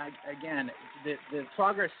 I again, the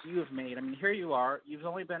progress you have made, here you are, you've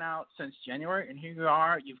only been out since January, and here you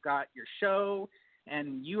are, you've got your show,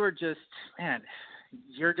 and you are just,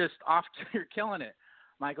 you're just off, you're killing it.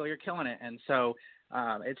 Michael, you're killing it. And so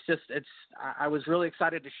I was really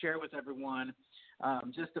excited to share with everyone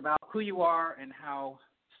just about who you are and how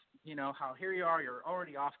here you are. You're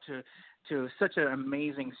already off to such an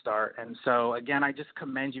amazing start. And so, again, I just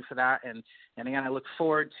commend you for that. And again, I look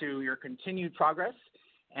forward to your continued progress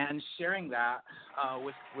and sharing that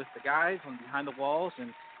with the guys on behind the walls.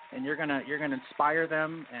 And you're gonna inspire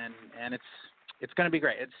them. And it's gonna be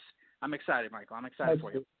great. I'm excited, Michael. I'm excited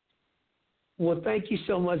for you. Well, thank you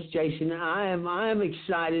so much, Jason. I am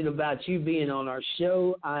excited about you being on our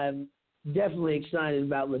show. I'm definitely excited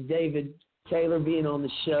about LaDavid Taylor being on the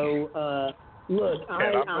show. Look,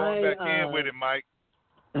 I'm going back in with him, Mike.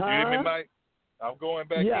 You hear me, Mike? I'm going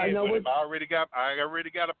back in with him. I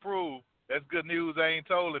already got approved. That's good news. I ain't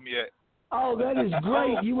told him yet. Oh, that is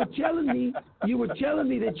great. You were telling me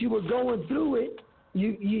that you were going through it.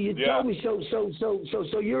 You told me so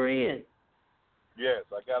you're in. Yes,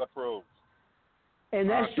 I got approved. And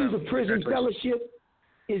that's through the prison fellowship?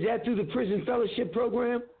 Is that through the prison fellowship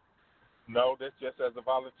program? No, that's just as a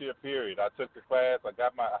volunteer period. I took the class. I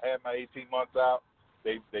had my 18 months out.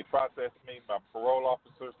 They processed me. My parole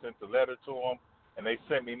officer sent a letter to them, and they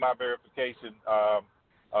sent me my verification a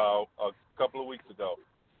couple of weeks ago.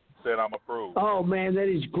 Said I'm approved. Oh, man, that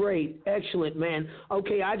is great. Excellent, man.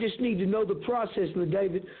 Okay, I just need to know the process,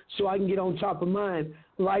 LaDavid, so I can get on top of mine.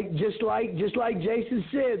 Just like Jason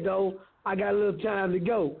said, though, I got a little time to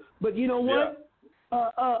go. But you know what?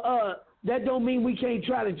 Yeah. That don't mean we can't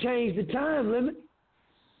try to change the time limit.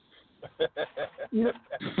 You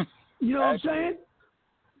know what I'm saying?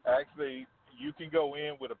 Actually, you can go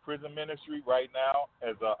in with a prison ministry right now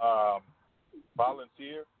as a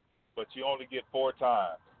volunteer, but you only get 4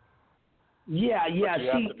 times. Yeah.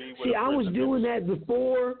 See, I was doing that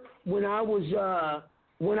before when I was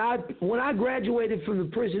when I graduated from the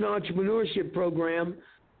prison entrepreneurship program.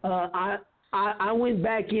 I went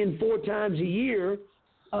back in 4 times a year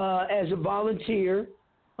as a volunteer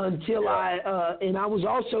until I was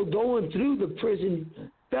also going through the prison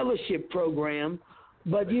fellowship program,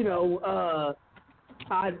 but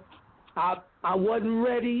I wasn't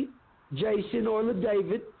ready, Jason or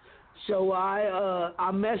LaDavid, so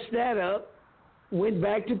I messed that up, went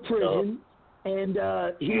back to prison, and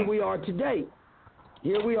here we are today.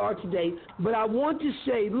 But I want to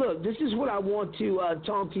say, look, this is what I want to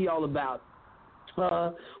talk to y'all about.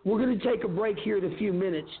 We're going to take a break here in a few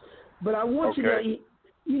minutes, but I want to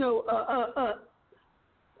know,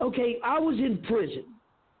 I was in prison,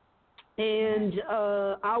 and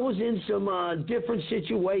I was in some different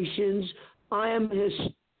situations. I'm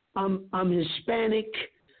Hispanic,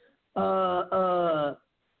 I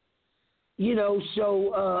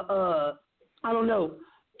don't know.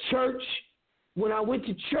 Church, when I went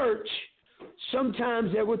to church,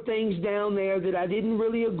 sometimes there were things down there that I didn't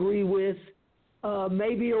really agree with.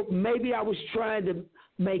 Maybe I was trying to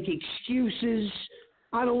make excuses.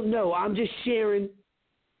 I don't know. I'm just sharing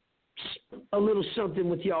a little something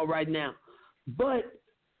with y'all right now. But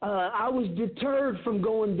I was deterred from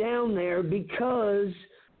going down there because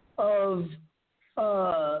of,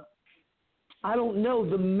 I don't know,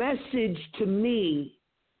 the message to me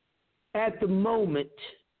at the moment,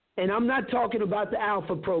 and I'm not talking about the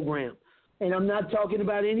Alpha program, and I'm not talking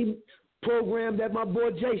about any program that my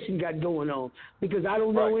boy Jason got going on, because I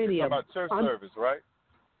don't know any of them. About church service, right?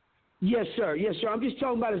 Yes, sir. I'm just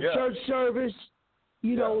talking about a church service. A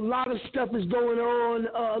lot of stuff is going on.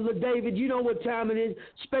 LaDavid, you know what time it is,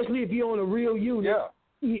 especially if you're on a real unit.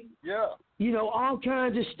 All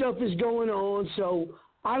kinds of stuff is going on, so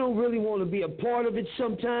I don't really want to be a part of it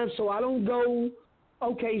sometimes, so I don't go.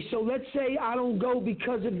 Okay, so let's say I don't go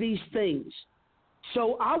because of these things.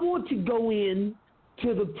 So I want to go in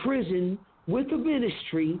to the prison with a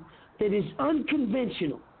ministry that is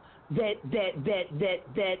unconventional, that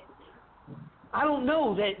I don't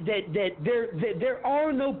know, that there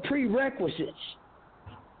are no prerequisites.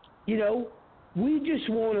 We just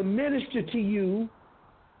want to minister to you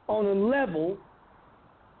on a level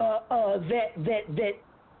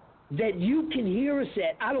that you can hear us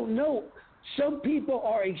at. I don't know. Some people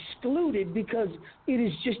are excluded because it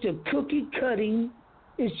is just a cookie cutting.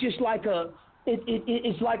 It's just like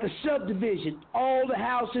it's like a subdivision. All the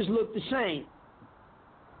houses look the same.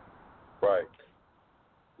 Right.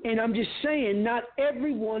 And I'm just saying, not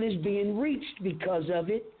everyone is being reached because of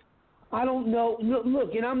it. I don't know.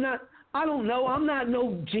 Look, and I don't know. I'm not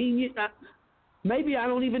no genius. Maybe I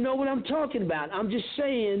don't even know what I'm talking about. I'm just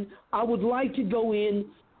saying I would like to go in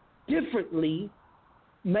differently,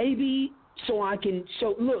 maybe so I can.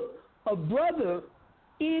 So look, a brother,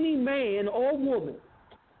 any man or woman,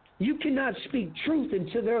 you cannot speak truth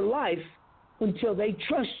into their life until they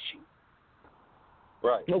trust you.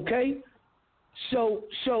 Right. Okay? So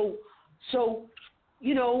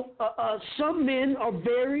some men are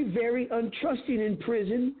very, very untrusting in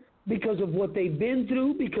prison because of what they've been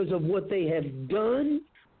through, because of what they have done.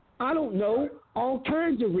 I don't know, all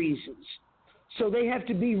kinds of reasons. So they have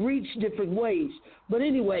to be reached different ways. But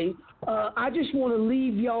anyway, I just want to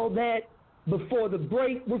leave y'all that before the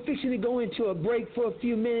break. We're fixing to go into a break for a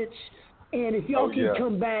few minutes. And if y'all can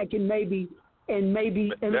come back and maybe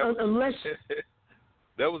unless...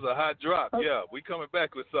 That was a hot drop. Yeah, we coming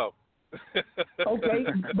back with something. Okay,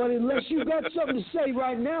 but unless you got something to say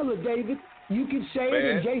right now, LaDavid, you can say it,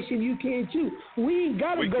 and Jason, you can too. We ain't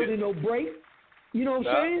got to go to no break. You know what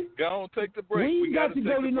I'm saying? Go on, take the break. We ain't got to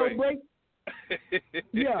go to no break.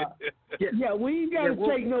 Yeah, we ain't got to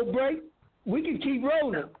take no break. We can keep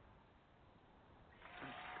rolling.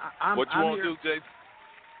 What you want to do, Jason?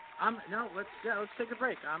 Let's take a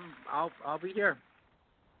break. I'll be here.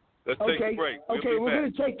 Let's take a break. We're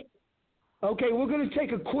gonna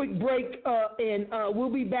take a quick break, and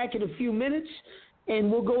we'll be back in a few minutes,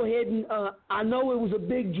 and we'll go ahead and I know it was a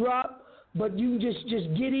big drop, but you can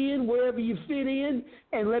just get in wherever you fit in,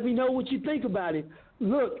 and let me know what you think about it.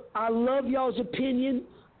 Look, I love y'all's opinion.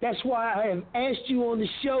 That's why I have asked you on the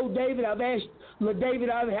show, David. LaDavid,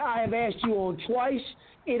 I have asked you on twice.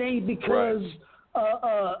 It ain't because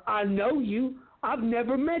I know you. I've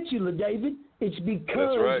never met you, LaDavid. It's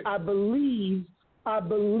because I believe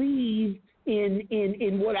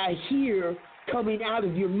in what I hear coming out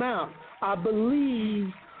of your mouth. I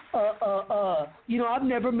believe, I've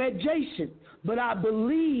never met Jason, but I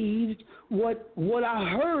believed what I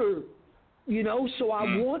heard, so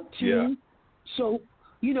I want to,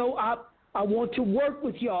 I want to work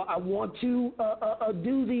with y'all. I want to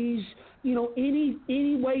do these,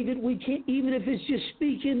 any way that we can, even if it's just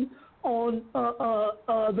speaking on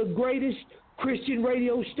the greatest Christian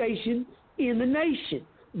radio station in the nation,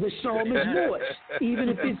 the Psalmist voice, even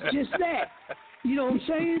if it's just that. You know what I'm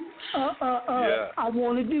saying? I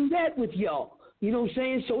want to do that with y'all. You know what I'm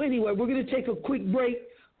saying? So anyway, we're going to take a quick break.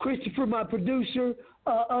 Christopher, my producer,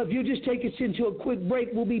 if you'll just take us into a quick break,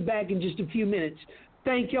 we'll be back in just a few minutes.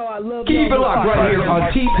 Thank y'all. I love y'all. Keep it locked right here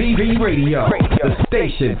on TPV Radio, the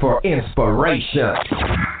station for inspiration.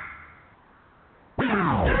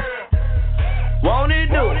 Won't it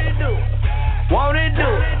do? Won't it do?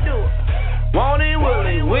 Won't it, will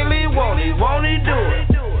it, won't it, won't it do it?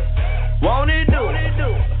 Won't it do?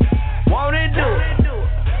 Won't it do?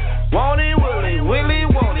 Won't it, will it,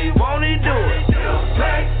 won't it, won't it do it?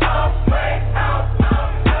 Break out,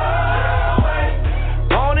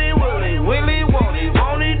 won't it, will it, won't it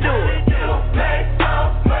do it? Break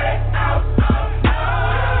out,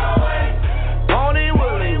 won't it,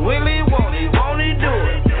 will it, won't it do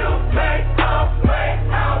it? Break out,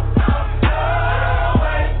 won't it,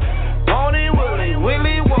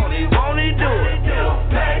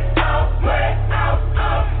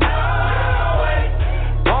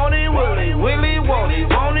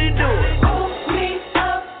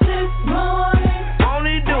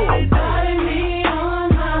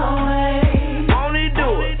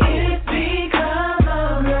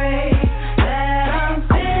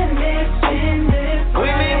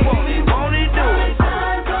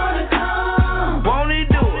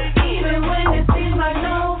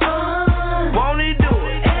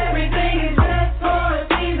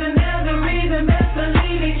 won't it do it?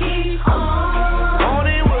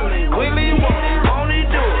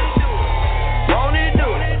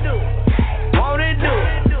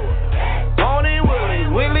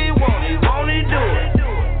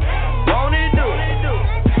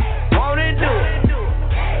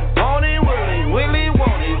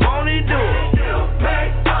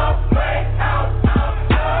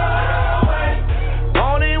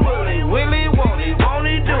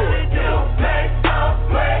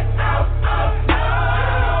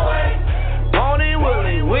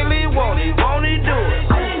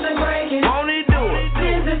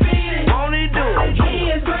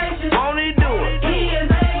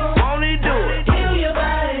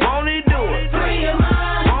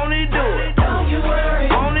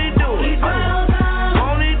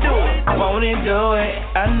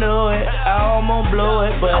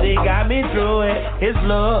 His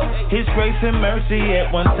love, His grace and mercy.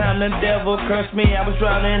 At one time the devil cursed me, I was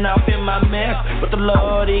drowning off in my mess, but the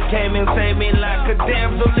Lord, He came and saved me like a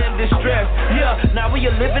damsel in distress. Yeah, now we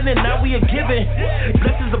are living and now we are giving.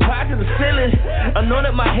 Blessings applied to the ceiling,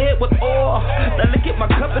 anointed my head with oil. Now look at my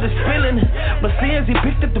cup, it is filling. My sins, He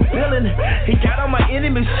picked up the billing. He got all my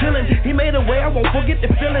enemies chilling. He made a way, I won't forget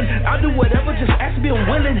the feeling. I'll do whatever, just ask me, I'm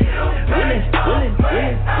willing. Willing.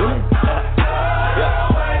 Yeah.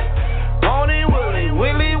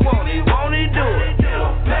 Won't He do it?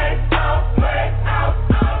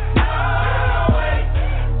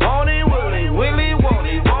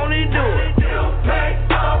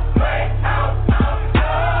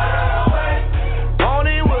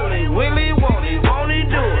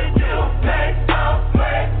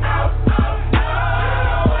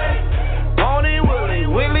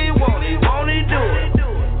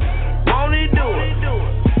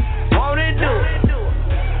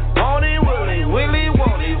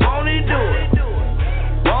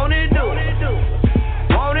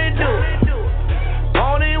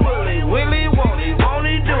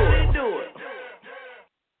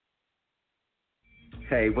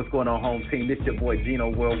 Hey, what's going on, home team? This your boy Gino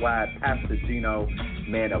Worldwide, Pastor Gino,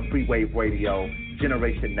 man of Free Wave Radio,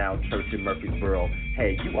 Generation Now Church in Murfreesboro.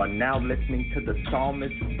 Hey, you are now listening to the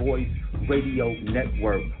Psalmist Voice Radio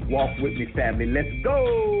Network. Walk with me, family. Let's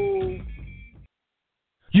go.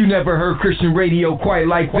 You never heard Christian radio quite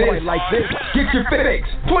like this. Get your fix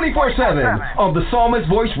 24/7 on the Psalmist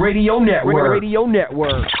Voice Radio Network.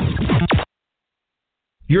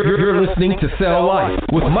 You're listening to Cell Life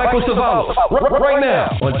with Michael Cevallos right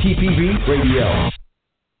now on TPV Radio.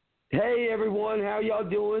 Hey everyone, how y'all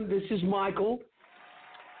doing? This is Michael.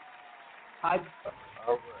 I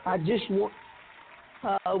just want.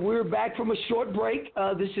 We're back from a short break.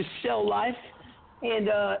 This is Cell Life. And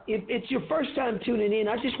if it's your first time tuning in,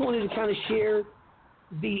 I just wanted to kind of share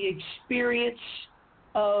the experience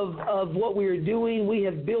of what we are doing. We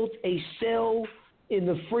have built a cell in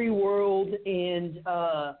the free world and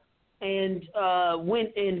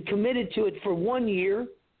went and committed to it for 1 year.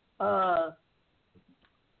 I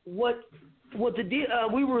was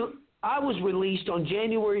released on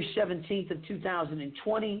January 17th of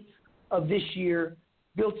 2020 of this year.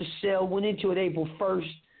 Built a cell, went into it April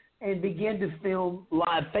 1st. And began to film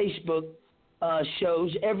live Facebook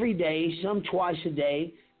shows every day, some twice a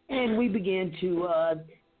day. And we began to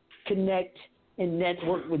connect and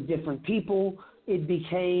network with different people. It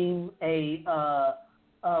became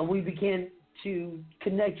we began to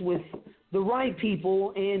connect with the right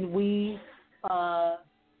people, and we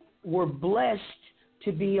were blessed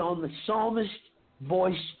to be on the Psalmist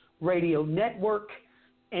Voice Radio Network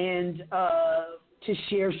and to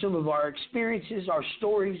share some of our experiences, our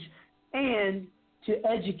stories, and to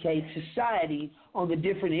educate society on the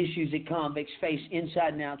different issues that convicts face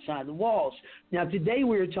inside and outside the walls. Now, today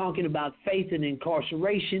we are talking about faith and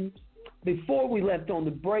incarceration. Before we left on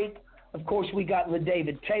the break, of course, we got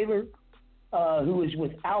LaDavid Taylor, who is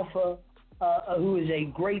with Alpha, who is a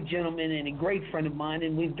great gentleman and a great friend of mine,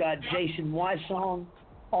 and we've got Jason Wysong,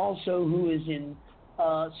 also, who is in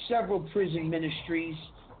several prison ministries.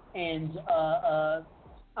 And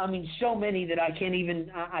so many that I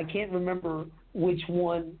can't remember which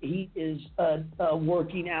one he is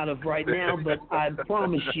working out of right now. But I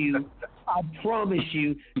promise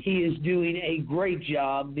you, he is doing a great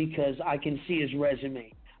job because I can see his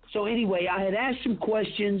resume. So anyway, I had asked some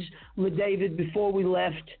questions, LaDavid, before we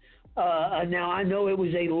left. Now I know it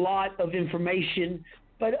was a lot of information,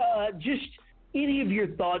 but just any of your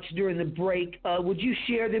thoughts during the break, would you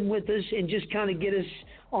share them with us and just kind of get us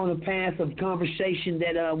on a path of conversation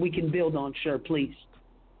that we can build on, sir, please?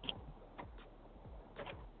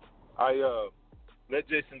 Let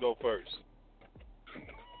Jason go first.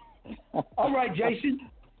 All right, Jason.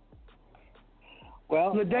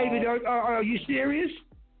 Well, David, are you serious?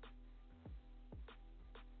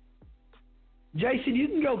 Jason, you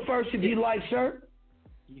can go first if you'd like, sir.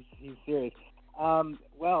 He's serious. Thank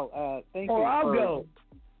you. Or I'll go.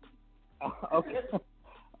 Okay.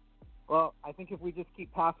 Well, I think if we just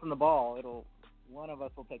keep passing the ball, one of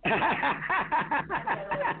us will take it.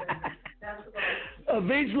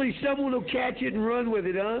 Eventually, someone will catch it and run with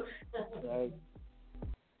it, huh? Right.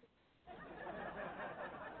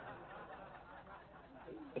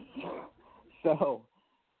 So,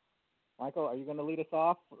 Michael, are you going to lead us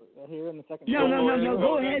off here in the second? No.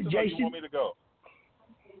 Go ahead, Jason. You want me to go?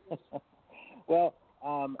 Well,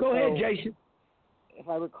 go ahead, Jason. If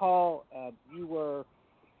I recall, you were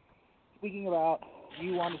speaking about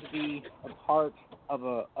you wanted to be a part of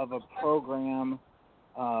a program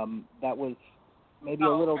that was maybe a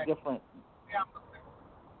little different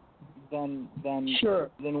than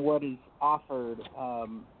what is offered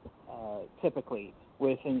typically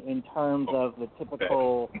in terms of the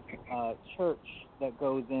typical church that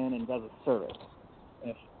goes in and does a service,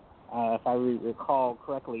 if I recall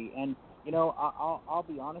correctly. And I'll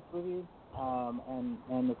be honest with you,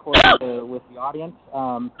 and of course with the audience.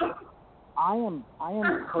 I am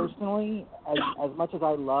personally, as much as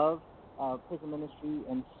I love prison ministry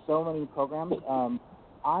and so many programs,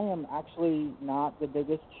 I am actually not the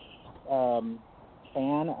biggest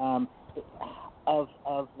fan of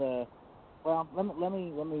the. Well, let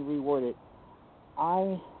me reword it.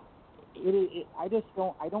 I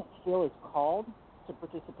don't feel as called to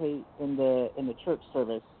participate in the church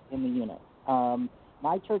service in the unit.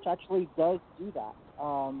 My church actually does do that,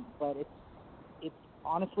 but it's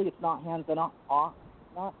honestly it's not hands-on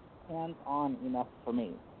enough for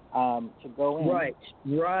me to go in.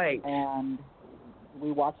 Right. And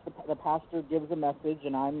we watch the pastor gives a message,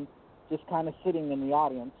 and I'm just kind of sitting in the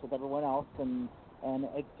audience with everyone else, and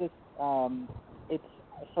it's just it's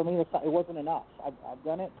for me it wasn't enough. I've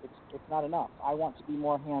done it. It's not enough. I want to be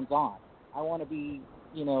more hands-on. I want to be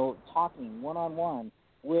talking one-on-one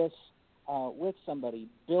with somebody,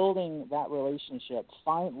 building that relationship,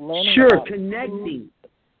 learning sure, about connecting.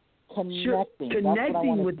 Sure,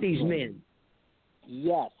 connecting with these men.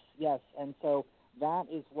 Yes, and so that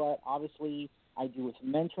is what obviously I do with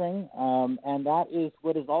mentoring, and that is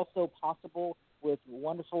what is also possible with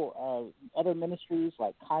wonderful other ministries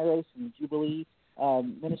like Kairos and Jubilee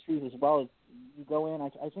ministries as well. As you go in,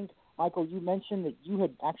 I think, Michael, you mentioned that you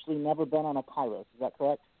had actually never been on a Kairos. Is that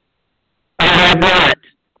correct? I have not.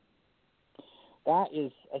 That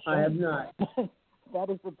is a shame. I have not. That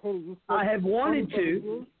is a pity. I have wanted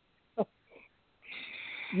to.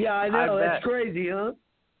 Yeah, I know. That's crazy, huh?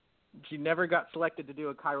 She never got selected to do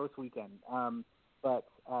a Kairos weekend. But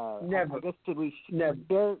never. I guess should we share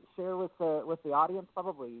with the audience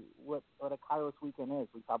probably what a Kairos weekend is?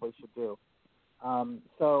 We probably should do.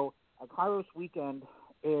 So a Kairos weekend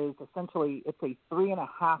is essentially it's a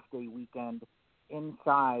 3.5-day weekend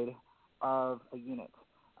inside of a unit.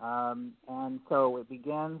 And so it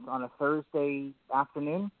begins on a Thursday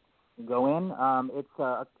afternoon. You go in.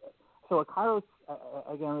 So a Kairos,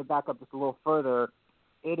 again, let me back up just a little further.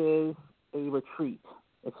 It is a retreat,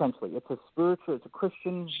 essentially. It's a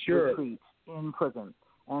Christian retreat in prison.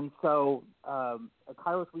 And so a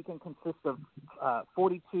Kairos weekend consists of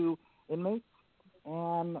 42 inmates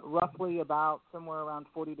and roughly about somewhere around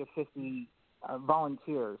 40 to 50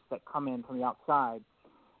 volunteers that come in from the outside.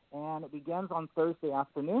 And it begins on Thursday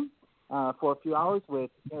afternoon for a few hours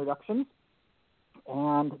with introductions.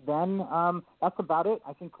 And then that's about it.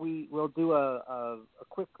 I think we'll do a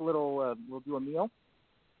quick little we'll do a meal,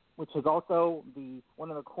 which is also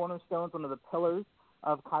one of the cornerstones, one of the pillars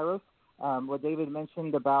of Kairos. What David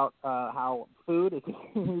mentioned about how food is a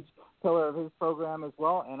huge pillar of his program as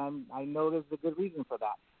well, and I know there's a good reason for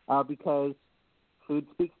that because food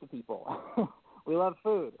speaks to people. We love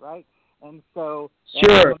food, right? And so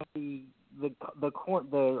sure. The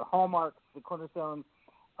hallmarks, the cornerstones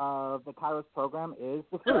of the Kairos program is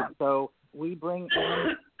the food. So we bring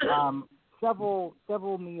in several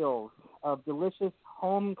meals of delicious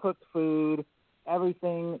home-cooked food,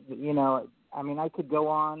 everything, I mean, I could go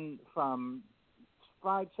on from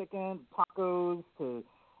fried chicken, tacos, to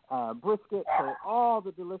brisket, to all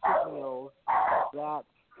the delicious meals that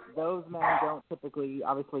those men don't typically,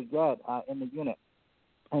 obviously, get in the unit.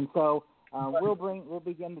 And so we'll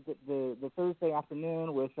begin the Thursday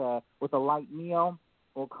afternoon with a light meal.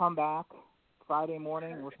 We'll come back Friday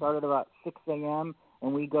morning. We'll start at about 6 a.m.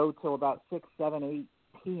 and we go till about 6, 7, 8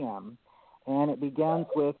 p.m. And it begins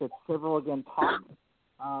with several talks.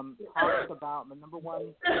 Talks about the number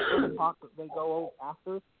one talk that they go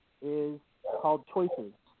after is called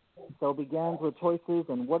choices. So it begins with choices,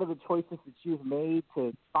 and what are the choices that you've made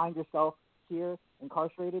to find yourself here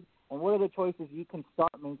incarcerated, and what are the choices you can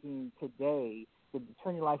start making today to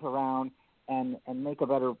turn your life around and make a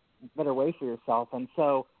better way for yourself. And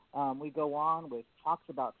so we go on with talks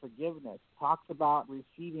about forgiveness, talks about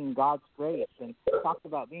receiving God's grace, and talks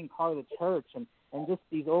about being part of the church, and just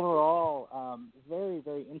these overall very,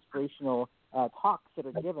 very inspirational talks that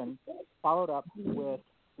are given, followed up with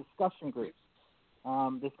discussion groups.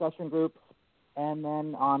 And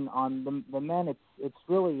then on the men,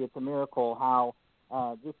 it's a miracle how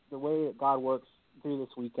just the way that God works through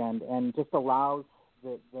this weekend and just allows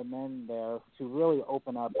the men there to really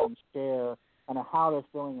open up and share kind of how they're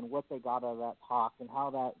feeling and what they got out of that talk and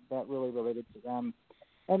how that really related to them.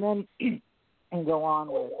 And then and go on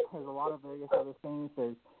with, there's a lot of various other things.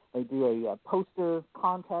 They do a poster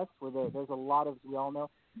contest where there's a lot of, we all know,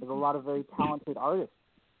 there's a lot of very talented artists.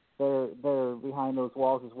 They're behind those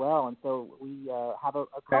walls as well. And so we have a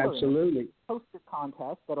coloring poster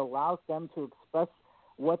contest that allows them to express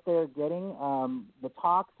what they're getting, the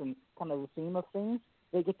talks and kind of the theme of things.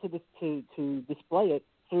 They get to display it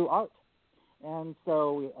through art. And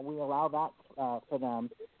so we allow that for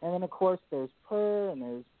them. And then, of course, there's prayer and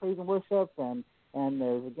there's praise and worship and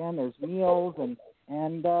there's meals and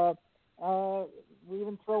we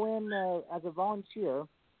even throw in as a volunteer.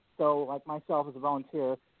 So, like myself as a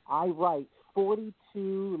volunteer, I write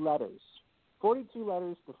 42 letters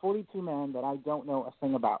to 42 men that I don't know a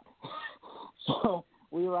thing about. So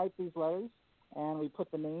we write these letters and we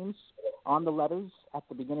put the names on the letters at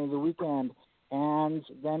the beginning of the weekend. And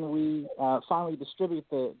then we finally distribute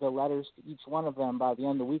the letters to each one of them by the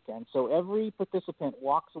end of the weekend. So every participant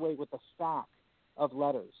walks away with a stack of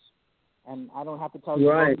letters. And I don't have to tell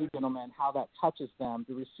you, gentlemen, how that touches them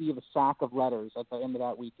to receive a stack of letters at the end of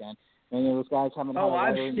that weekend. Many of those guys haven't had a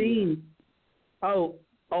letter. I've seen.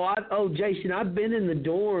 Jason, I've been in the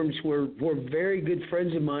dorms where very good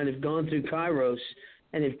friends of mine have gone through Kairos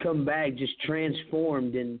and have come back just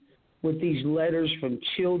transformed and with these letters from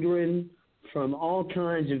children, from all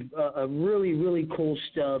kinds of really, really cool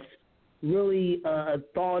stuff, really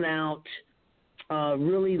thought out,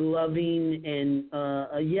 really loving, and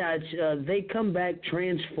it's they come back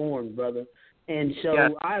transformed, brother. And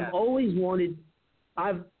so I've always been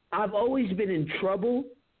in trouble,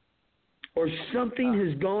 or something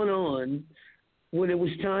has gone on when it was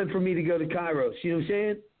time for me to go to Kairos. You know what I'm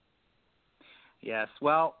saying? Yes.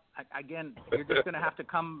 Well, again, you're just going to have to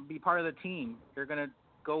come be part of the team. You're going to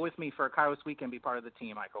go with me for a Kairos weekend, be part of the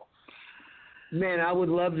team, Michael. Man, I would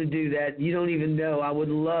love to do that. You don't even know. I would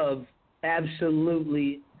love,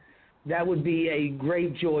 absolutely. That would be a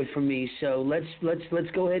great joy for me. So let's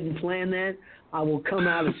go ahead and plan that. I will come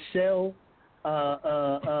out of cell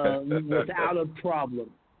without a problem.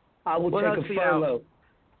 I will take a furlough.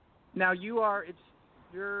 Now you've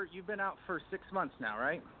been out for 6 months now,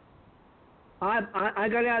 right? I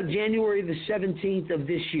got out January the 17th of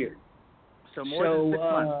this year. So more than 6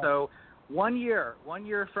 months. So 1 year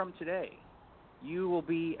from today, you will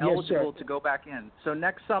be eligible to go back in. So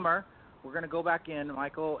next summer, we're going to go back in,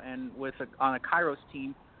 Michael, and on a Kairos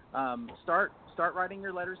team. Start writing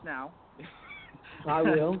your letters now. I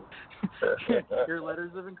will. Your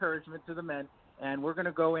letters of encouragement to the men. And we're going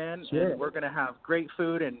to go in, and we're going to have great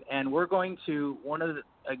food, and we're going to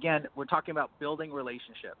we're talking about building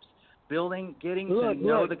relationships, getting to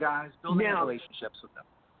know the guys, building relationships with them.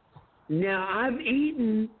 Now I've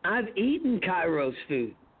eaten Kairos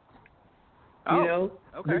food. Okay.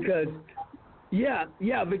 Because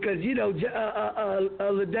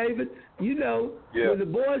LaDavid, when the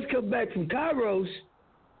boys come back from Kairos,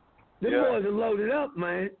 the boys are loaded up,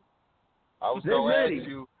 man. I was going to ask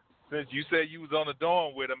you, since you said you was on the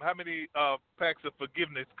dorm with them, how many packs of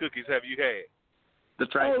forgiveness cookies have you had?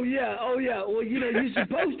 That's right. Oh yeah. Well, you're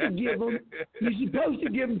supposed to give them. You're supposed to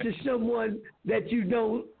give them to someone that you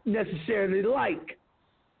don't necessarily like.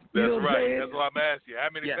 That's know what right. I'm saying? That's why I'm asking you. How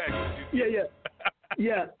many packs did you?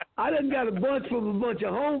 Yeah. I done got a bunch from a bunch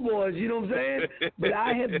of homeboys. You know what I'm saying? But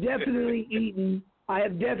I have definitely eaten. I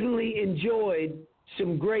have definitely enjoyed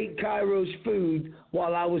some great Kairos food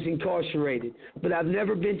while I was incarcerated. But I've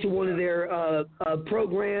never been to one of their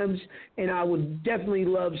programs, and I would definitely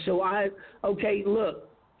love. So I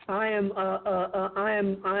am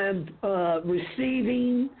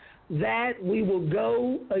receiving that. We will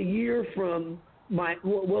go a year from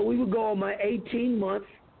we will go on my 18-month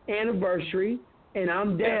anniversary, and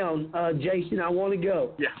I'm down, Jason. I want to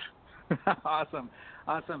go. Yeah. Awesome.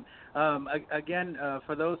 Again,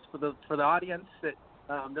 for the audience that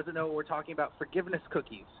doesn't know what we're talking about, forgiveness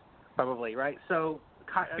cookies, probably, right? So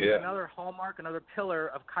another hallmark, another pillar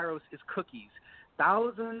of Kairos is cookies.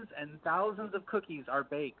 Thousands and thousands of cookies are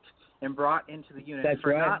baked and brought into the unit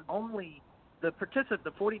not only the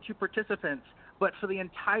 42 participants, but for the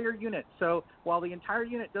entire unit. So while the entire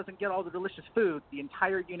unit doesn't get all the delicious food, the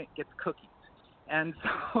entire unit gets cookies. And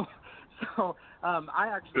so I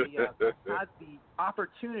actually had the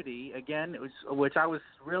opportunity, again, which I was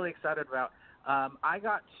really excited about. I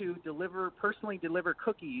got to personally deliver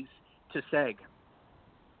cookies to SEG.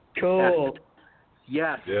 Cool.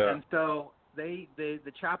 Yes. Yeah. And so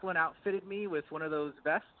the chaplain outfitted me with one of those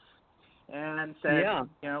vests and said,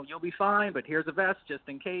 you'll be fine, but here's a vest just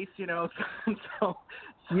in case, So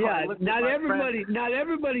not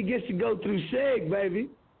everybody gets to go through SEG, baby.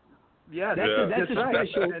 Yeah,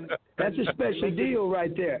 that's a special deal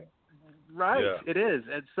right there. Right, it is.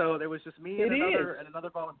 And so there was just me and another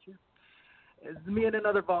volunteer. It's me and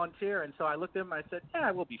another volunteer, and so I looked at him and I said,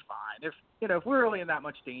 we'll be fine. If we're really in that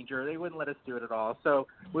much danger, they wouldn't let us do it at all. So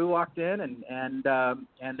we walked in, and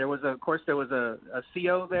there was a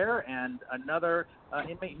CO there and another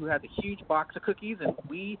inmate who had a huge box of cookies, and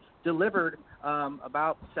we delivered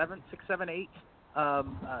about 8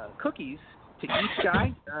 cookies to each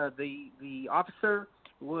guy. The officer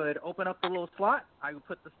would open up the little slot. I would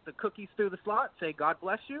put the cookies through the slot, say, God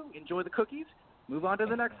bless you, enjoy the cookies, move on to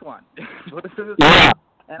the next one. Put it through the slot.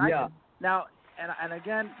 And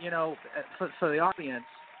again, for the audience,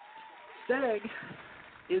 SEG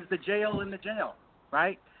is the jail in the jail,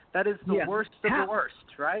 right? That is the worst of the worst,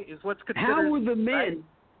 right? Is what's considered. How were the men? Right?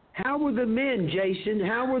 How were the men, Jason?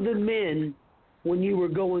 How were the men when you were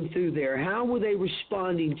going through there? How were they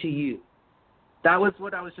responding to you? That was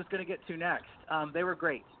what I was just going to get to next. They were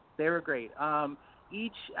great.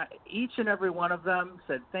 Each and every one of them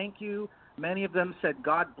said thank you. Many of them said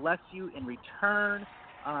God bless you in return.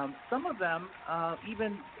 Some of them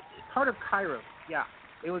even part of Kairos. Yeah,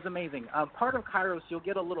 it was amazing. Part of Kairos, you'll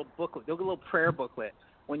get a little booklet. You'll get a little prayer booklet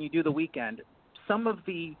when you do the weekend. Some of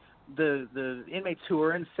the inmates who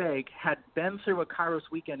were in SEG had been through a Kairos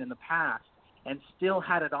weekend in the past and still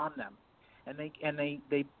had it on them. and they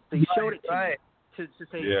showed it to me to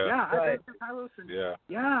say, I've been to Kairos, and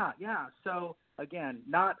yeah. So again,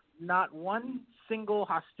 not one single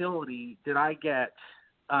hostility did I get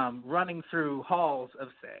running through halls of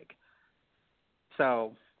SEG.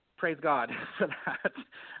 So praise God for that.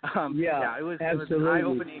 It was an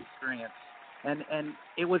eye-opening experience. And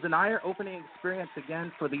it was an eye-opening experience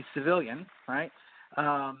again for the civilian, right?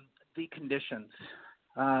 The conditions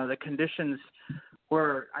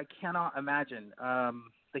were, I cannot imagine.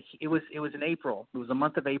 It was in April. It was the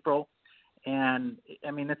month of April, and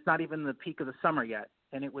I mean it's not even the peak of the summer yet,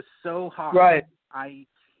 and it was so hot. Right. I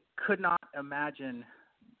could not imagine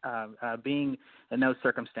being in those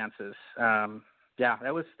circumstances.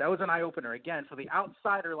 That was an eye-opener again for the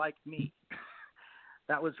outsider like me.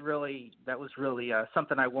 That was really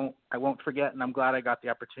something I won't forget, and I'm glad I got the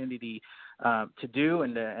opportunity to do,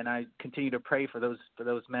 and I continue to pray for those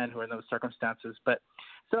men who are in those circumstances. But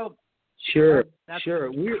so sure.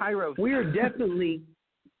 We are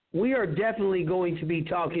definitely going to be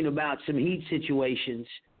talking about some heat situations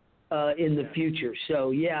in the future.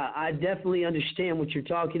 So I definitely understand what you're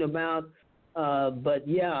talking about.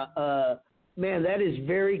 Man, that is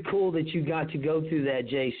very cool that you got to go through that,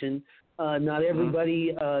 Jason. Not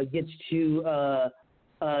everybody gets to,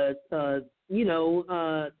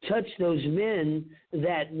 touch those men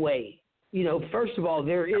that way. First of all,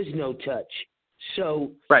 there is no touch.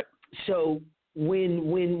 So, right. So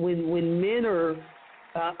when men are,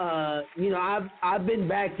 I've been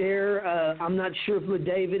back there. I'm not sure if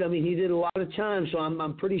LaDavid. I mean, he did a lot of time, so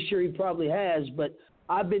I'm pretty sure he probably has. But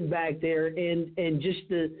I've been back there, and just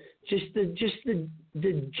the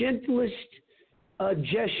gentlest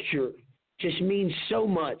gesture just means so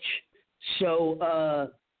much. So,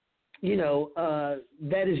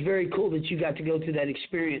 that is very cool that you got to go through that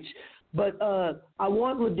experience. But I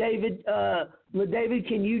want LaDavid. LaDavid,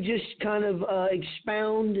 can you just kind of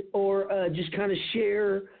expound or just kind of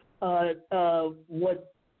share what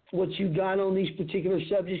you got on these particular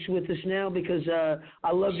subjects with us now? Because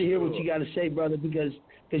I love to hear what you got to say, brother, because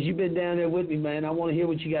you've been down there with me, man. I want to hear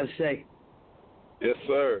what you got to say. Yes,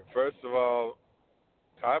 sir. First of all,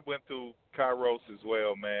 I went through Kairos as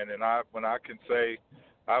well, man, and when I can say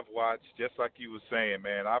I've watched, just like you were saying,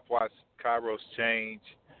 man, I've watched Kairos change,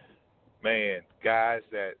 man, guys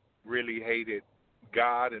that really hated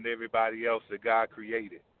God and everybody else that God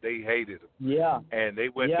created. They hated him. Yeah. And they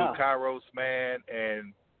went through Kairos, man,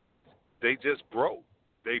 and they just broke.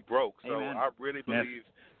 They broke. So Amen. I really believe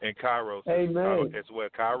in Kairos as well.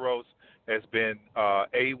 Kairos has been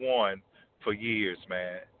A1 for years,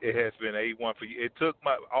 man. It has been A1 for years. It took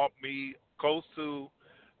me close to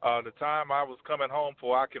the time I was coming home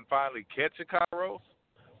for I can finally catch a Kairos,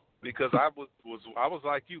 because I was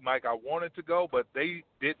like you, Mike. I wanted to go, but they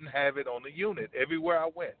didn't have it on the unit everywhere I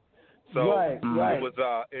went. So right. it was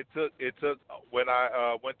it took when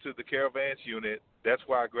I went to the Caravans unit. That's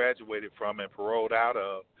where I graduated from and paroled out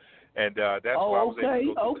of, and that's why I was able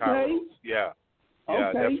to go to Kairos. Yeah.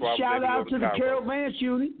 Okay. That's why Shout out to the Caravans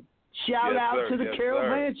unit. Shout out to the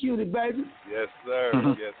Caravans unit, baby. Yes, sir.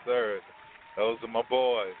 Yes, sir. Those are my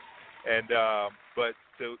boys. And but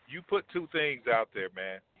you put two things out there,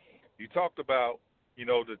 man. You talked about,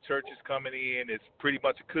 the churches coming in. It's pretty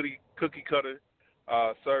much a cookie cutter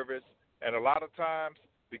service. And a lot of times,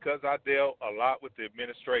 because I dealt a lot with the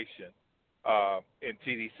administration in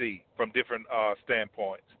TDC from different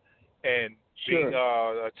standpoints, and being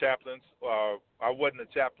a chaplain's, I wasn't a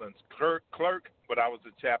chaplain's clerk, but I was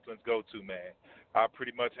the chaplain's go-to man. I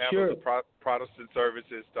pretty much handled the Protestant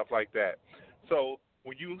services, stuff like that. So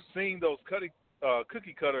when you've seen those cookie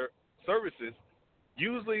cutter services,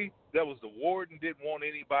 usually that was the warden didn't want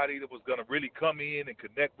anybody that was going to really come in and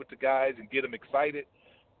connect with the guys and get them excited.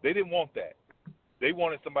 They didn't want that. They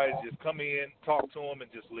wanted somebody to just come in, talk to them,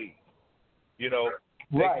 and just leave.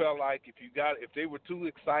 They felt like if they were too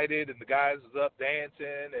excited and the guys was up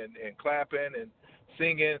dancing and clapping and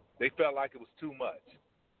singing, they felt like it was too much.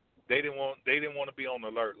 They didn't want to be on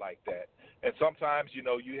alert like that. And sometimes, you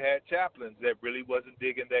had chaplains that really wasn't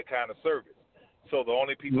digging that kind of service. So the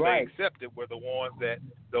only people they accepted were the ones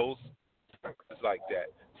those like that.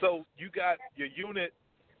 So you got your unit.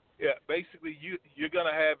 Yeah, basically you're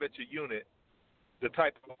gonna have at your unit the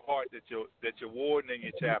type of heart that your warden and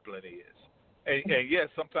your chaplain is. And yes,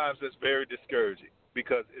 sometimes it's very discouraging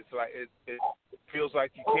because it's like it feels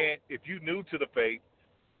like you can't, if you're new to the faith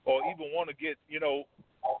or even want to get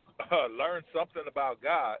learn something about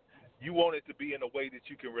God, you want it to be in a way that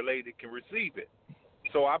you can relate it, can receive it.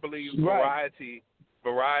 So I believe variety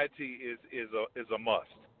is a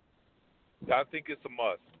must. I think it's a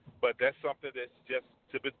must, but that's something that's just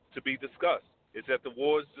to be discussed. It's at the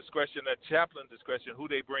ward's discretion, at chaplain discretion, who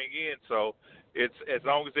they bring in. So it's as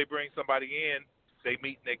long as they bring somebody in, they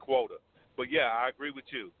meet their quota. But, yeah, I agree with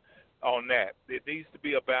you on that. It needs to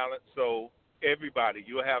be a balance so everybody,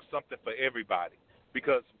 you'll have something for everybody.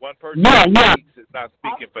 Because one person speaks is not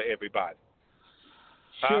speaking for everybody.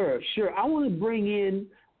 Sure. I want to bring in,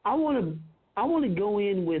 I want to go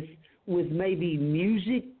in with maybe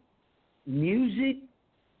music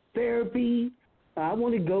therapy. I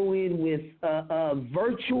want to go in with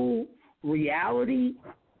virtual reality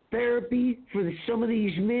therapy for some of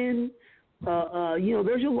these men.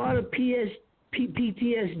 There's a lot of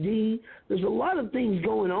PTSD. There's a lot of things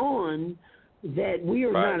going on that we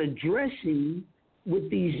are not addressing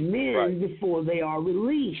with these men before they are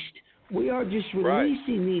released. We are just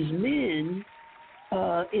releasing these men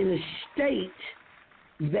in a state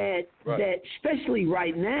that, especially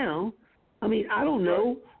right now, I mean, I don't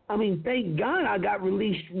know. I mean, thank God I got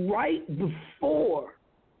released right before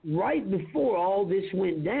all this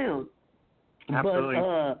went down. Absolutely.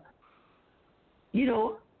 But,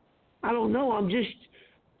 I don't know.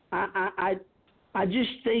 I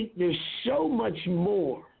just think there's so much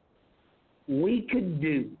more we could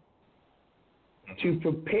do to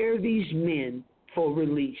prepare these men for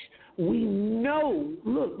release. We know,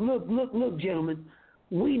 look, gentlemen,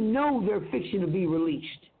 we know they're fixing to be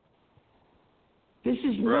released. This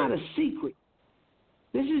is not a secret.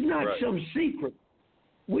 This is not some secret.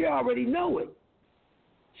 We already know it.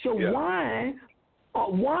 So why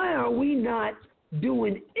are we not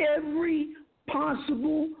doing every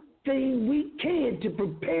possible thing we can to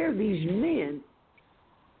prepare these men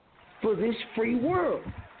for this free world?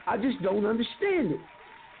 I just don't understand it.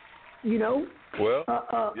 Even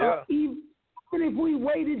if we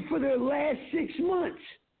waited for their last 6 months,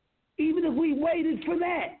 even if we waited for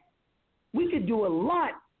that, we could do a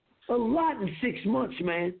lot in 6 months,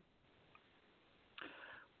 man.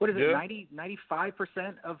 What is it?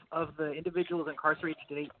 95% of the individuals incarcerated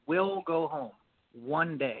today will go home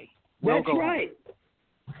one day. That's right.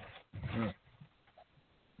 Home.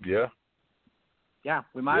 Yeah. Yeah,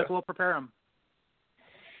 we might as well prepare them.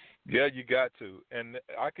 Yeah, you got to. And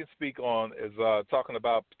I can speak on as talking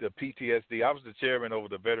about the PTSD. I was the chairman over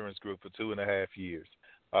the veterans group for 2.5 years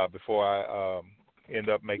before I end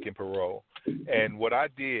up making parole. And what I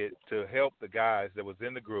did to help the guys that was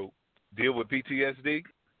in the group deal with PTSD,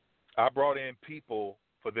 I brought in people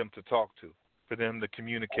for them to talk to, for them to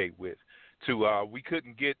communicate with. We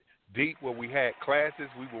couldn't get deep where we had classes.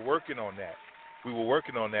 We were working on that.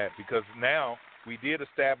 Because now we did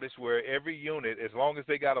establish where every unit, as long as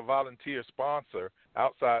they got a volunteer sponsor,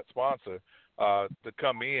 outside sponsor, to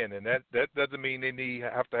come in, and that doesn't mean they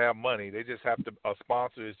have to have money. They just have to. A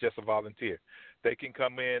sponsor is just a volunteer. They can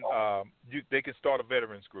come in. They can start a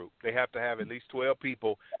veterans group. They have to have at least 12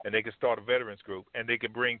 people, and they can start a veterans group, and they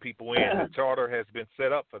can bring people in. The charter has been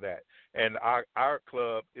set up for that, and our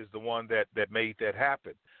club is the one that made that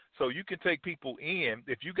happen. So you can take people in.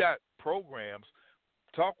 If you got programs,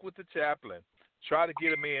 talk with the chaplain. Try to get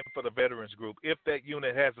them in for the veterans group if that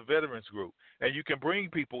unit has a veterans group. And you can bring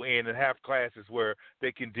people in and have classes where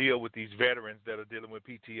they can deal with these veterans that are dealing with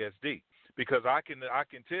PTSD. Because I can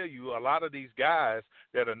tell you a lot of these guys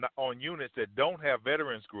that are on units that don't have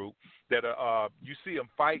veterans group, that are you see them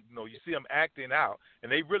fighting or you see them acting out,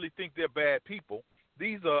 and they really think they're bad people.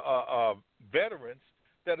 These are veterans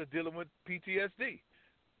that are dealing with PTSD.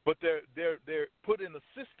 But they're put in a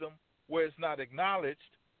system where it's not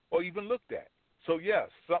acknowledged or even looked at. So, yes,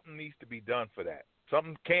 something needs to be done for that.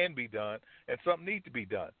 Something can be done, and something needs to be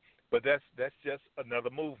done. But that's just another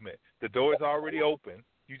movement. The door is already open.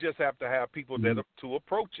 You just have to have people to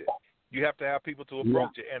approach it. You have to have people to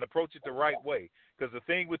approach it and approach it the right way. Because the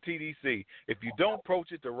thing with TDC, if you don't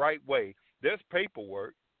approach it the right way, there's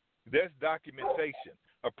paperwork, there's documentation.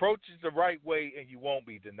 Approach it the right way, and you won't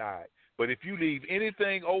be denied. But if you leave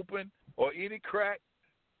anything open or any crack,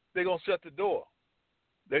 they're going to shut the door.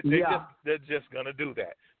 They're just going to do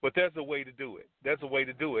that. But there's a way to do it.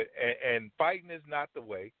 And fighting is not the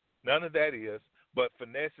way. None of that is. But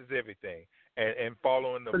finesse is everything. And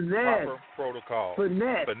following the proper protocol.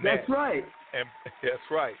 Finesse. That's right. And that's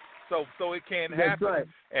right. So it can happen. That's right.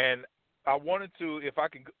 And I wanted to, if I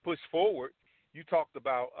can push forward, you talked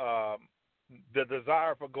about the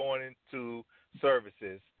desire for going into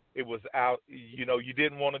services. It was out, you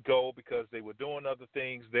didn't want to go because they were doing other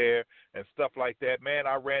things there and stuff like that. Man,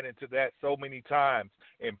 I ran into that so many times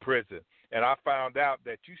in prison. And I found out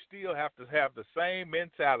that you still have to have the same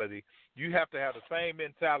mentality. You have to have the same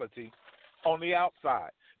mentality on the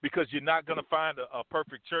outside because you're not going to find a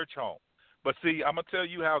perfect church home. But see, I'm going to tell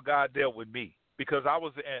you how God dealt with me because I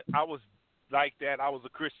was like that. I was a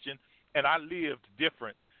Christian. and I lived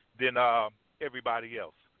different than everybody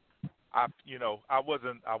else. I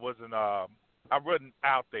wasn't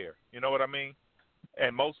out there. You know what I mean?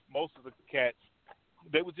 And most of the cats,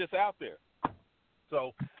 they were just out there.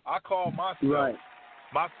 So I called myself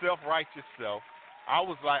my self-righteous self. I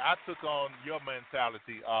was like, I took on your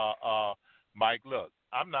mentality, Mike. Look,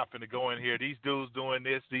 I'm not going to go in here. These dudes doing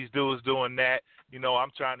this, these dudes doing that. You know,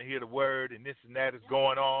 I'm trying to hear the word, and this and that is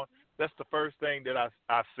going on. That's the first thing that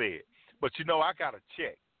I said. But, you know, I got a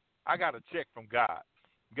check. I got a check from God.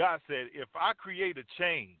 God said, if I create a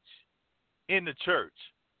change in the church,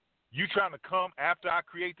 you trying to come after I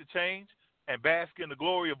create the change and bask in the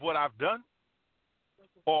glory of what I've done?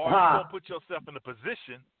 Or are you going to put yourself in a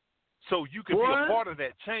position so you can be a part of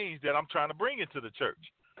that change that I'm trying to bring into the church?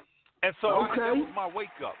 And so that was my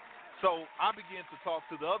wake up. So I began to talk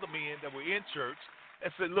to the other men that were in church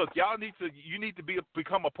and said, look, you need to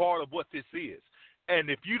become a part of what this is. And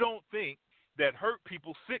if you don't think that hurt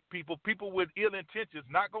people, sick people, people with ill intentions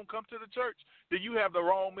not going to come to the church, then you have the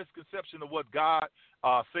wrong misconception of what God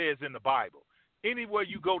says in the Bible. Anywhere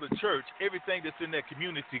you go to church, everything that's in that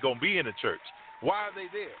community going to be in the church. Why are they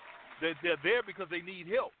there? They're there because they need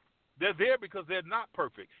help. They're there because they're not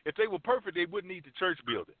perfect. If they were perfect, they wouldn't need the church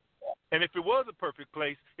building. And if it was a perfect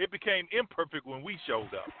place, it became imperfect when we showed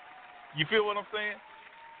up. You feel what I'm saying?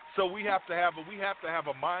 So we have to have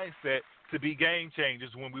a mindset to be game changers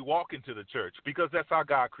when we walk into the church, because that's how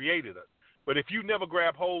God created us. But if you never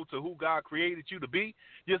grab hold to who God created you to be,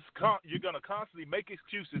 you're going to constantly make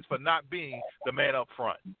excuses for not being the man up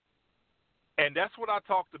front. And that's what I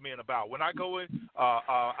talk to men about. When I go in,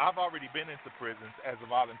 I've already been into prisons as a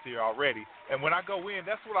volunteer already. And when I go in,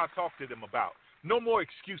 that's what I talk to them about. No more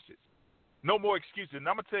excuses. No more excuses. And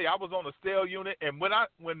I'm going to tell you, I was on the stale unit, and when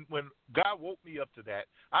God woke me up to that,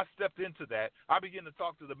 I stepped into that. I began to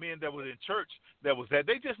talk to the men that were in church that was that.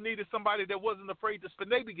 They just needed somebody that wasn't afraid to stand.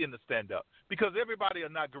 They began to stand up, because everybody are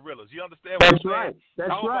not gorillas. You understand what I'm saying? That's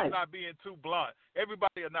I hope right. I'm not being too blunt.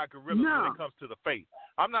 Everybody are not gorillas when it comes to the faith.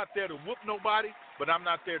 I'm not there to whoop nobody, but I'm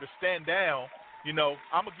not there to stand down. You know,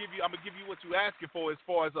 I'm gonna give you what you're asking for as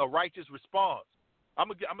far as a righteous response. I'm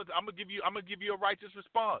gonna give you a righteous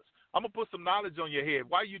response. I'm gonna put some knowledge on your head.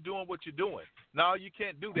 Why are you doing what you're doing? No, you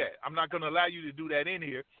can't do that. I'm not gonna allow you to do that in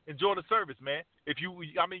here. Enjoy the service, man.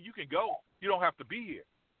 You can go. You don't have to be here.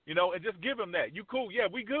 You know, and just give them that. You cool? Yeah,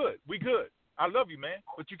 we good. I love you, man.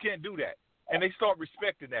 But you can't do that. And they start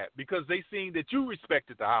respecting that because they seen that you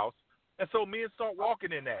respected the house, and so men start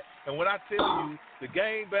walking in that. And when I tell you, the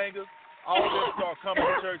game bangers, all of them start coming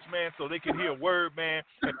to church, man, so they can hear a word, man,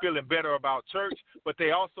 and feeling better about church. But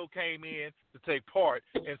they also came in to take part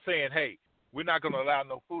in saying, hey, we're not going to allow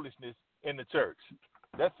no foolishness in the church.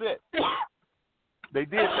 That's it. They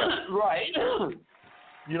did that. Right.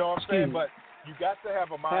 You know what I'm saying? But you got to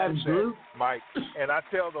have a mindset, Mike, and I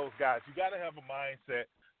tell those guys, you got to have a mindset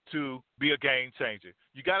to be a game changer.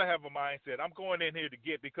 You got to have a mindset. I'm going in here to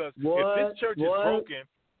get, because if this church is broken,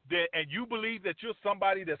 and you believe that you're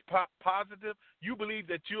somebody that's positive, you believe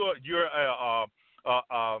that you're a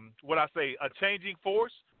changing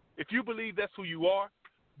force. If you believe that's who you are,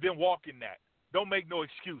 then walk in that. Don't make no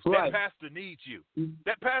excuse. Right. That pastor needs you.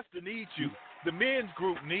 That pastor needs you. The men's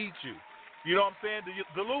group needs you. You know what I'm saying?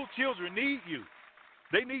 The little children need you.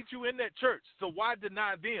 They need you in that church. So why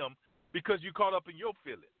deny them because you caught up in your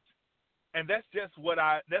feelings? And that's just what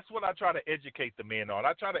I try to educate the men on.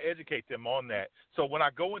 I try to educate them on that. So when I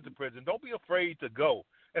go into prison, don't be afraid to go.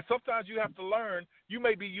 And sometimes you have to learn. You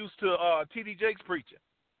may be used to T.D. Jakes preaching,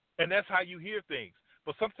 and that's how you hear things.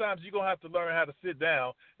 But sometimes you're going to have to learn how to sit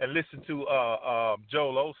down and listen to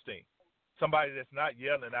Joel Osteen, somebody that's not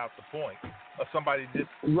yelling out the point, or somebody just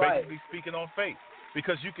basically speaking on faith,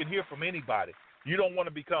 because you can hear from anybody. You don't want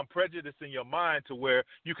to become prejudiced in your mind to where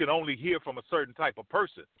you can only hear from a certain type of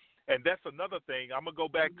person. And that's another thing. I'm going to go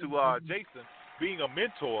back to Jason being a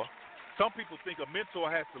mentor. Some people think a mentor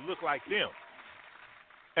has to look like them,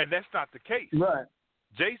 and that's not the case. Right.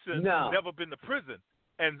 Jason never been to prison.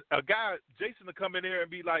 And a guy, Jason, to come in here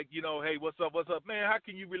and be like, you know, hey, what's up, man? How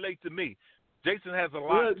can you relate to me? Jason has a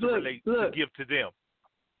lot to give to them.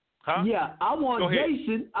 Huh? Yeah, I want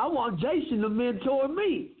Jason to mentor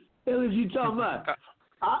me. What you talking about?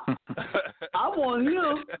 I want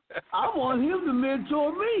him to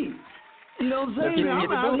mentor me. You know what I'm saying?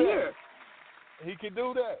 I'm out here. He can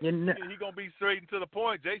do that. He gonna be straight and to the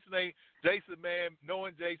point. Jason, man.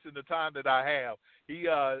 Knowing Jason, the time that I have,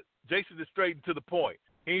 Jason is straight and to the point.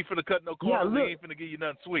 He ain't finna cut no corners. He ain't finna give you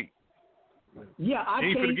nothing sweet. Yeah, I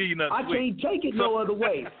can't take it no other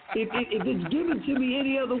way. If it's given to me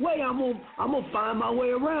any other way, I'm gonna find my way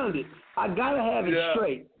around it. I gotta have it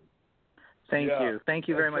straight. Thank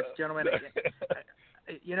you very much, gentlemen.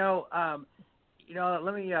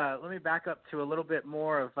 Let me back up to a little bit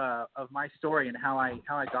more of my story and how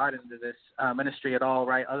I got into this ministry at all,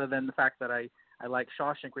 right? Other than the fact that I like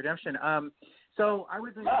Shawshank Redemption. So I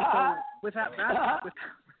was with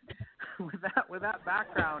that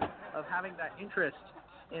background of having that interest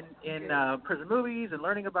in prison movies and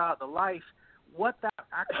learning about the life. What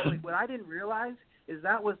I didn't realize is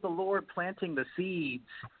that was the Lord planting the seeds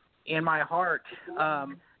in my heart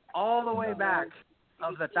all the way back.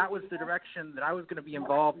 Of that was the direction that I was going to be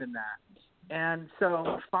involved in that. And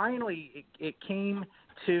so finally it came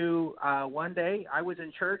to one day I was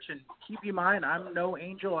in church, and keep in mind, I'm no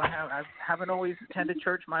angel. I haven't always attended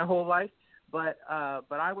church my whole life, but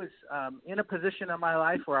I was in a position in my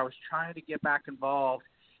life where I was trying to get back involved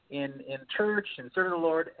in church and serve the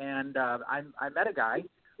Lord. And I met a guy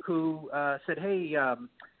who said, hey,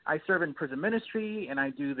 I serve in prison ministry, and I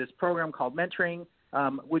do this program called mentoring.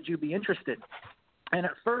 Would you be interested? And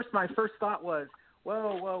at first, my first thought was,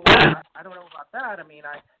 whoa, I don't know about that. I mean,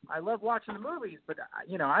 I love watching the movies, but, I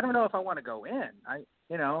don't know if I want to go in. I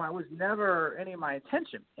was never any of my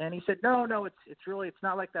attention. And he said, no, it's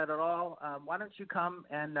not like that at all. Why don't you come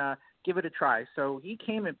and give it a try? So he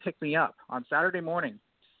came and picked me up on Saturday morning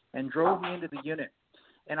and drove me into the unit.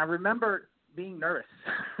 And I remember being nervous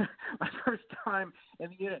my first time in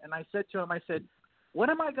the unit. And I said to him, what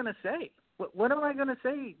am I going to say? What am I going to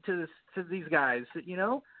say to these guys? And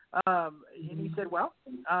he said, well,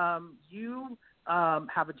 you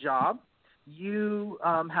have a job. You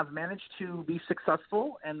have managed to be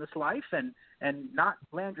successful in this life and not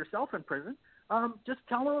land yourself in prison. Just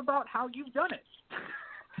tell them about how you've done it.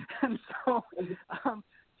 And so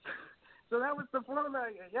that was the formula.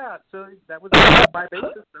 Yeah. So that was my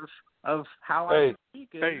basis of how I speak.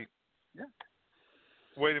 Yeah.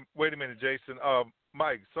 Wait a minute, Jason.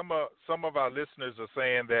 Mike, some of our listeners are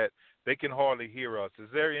saying that they can hardly hear us. Is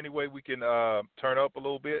there any way we can turn up a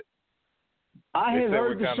little bit? I had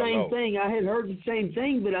heard the same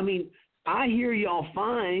thing. But I mean, I hear y'all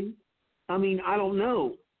fine. I mean, I don't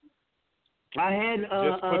know. I had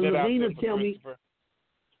Lavina tell me.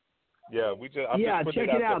 Yeah, check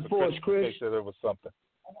it out for us, Chris. That there was something.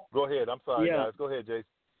 Go ahead. I'm sorry, guys. Go ahead, Jason.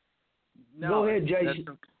 No, go ahead,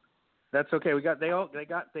 Jason. That's okay.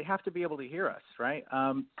 They have to be able to hear us, right?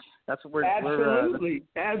 That's what we're absolutely.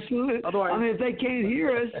 Otherwise, I mean, if they can't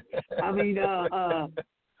hear us, I mean,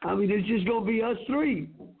 it's just gonna be us three.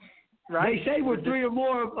 Right? They say we're three or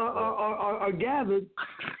more are gathered.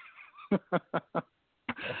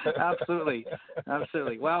 Absolutely.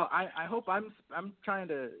 Well, I hope I'm trying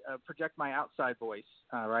to project my outside voice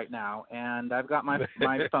right now, and I've got my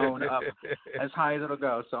phone up as high as it'll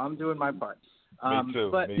go, so I'm doing my part. Me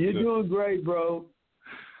too. You're doing great, bro.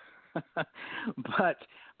 but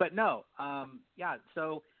no,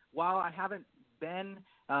 So while I haven't been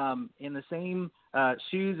in the same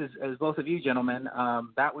shoes as both of you gentlemen,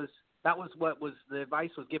 that was what was the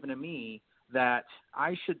advice was given to me, that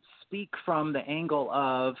I should speak from the angle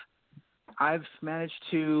of I've managed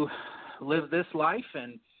to live this life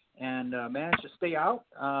and managed to stay out,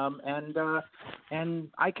 and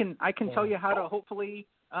I can tell you how to hopefully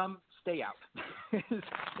stay out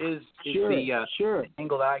is the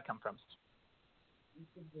angle that I come from.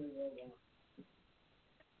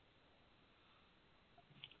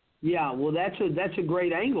 Yeah, well, that's a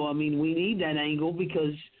great angle. I mean, we need that angle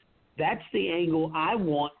because that's the angle I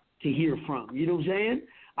want to hear from. You know what I'm saying?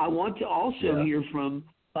 I want to also hear from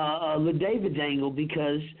LaDavid's angle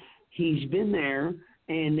because he's been there,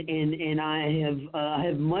 and I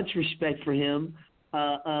have much respect for him.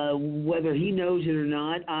 Whether he knows it or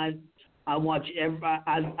not, I watched him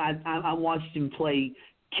play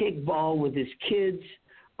kickball with his kids.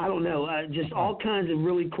 I don't know, just all kinds of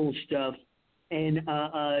really cool stuff. And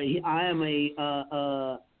I am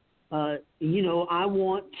I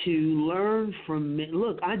want to learn from.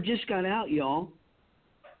 Look, I just got out, y'all.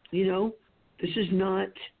 This is not.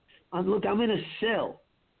 I'm in a cell.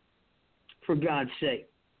 For God's sake,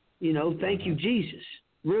 thank you, Jesus.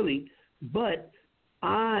 Really, but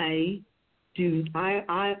I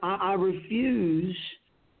refuse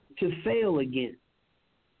to fail again.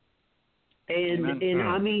 And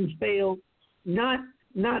I mean fail, not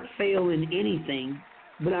fail in anything,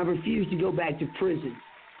 but I refuse to go back to prison.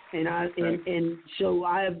 And so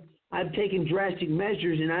I've taken drastic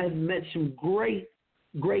measures, and I have met some great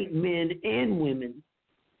men and women.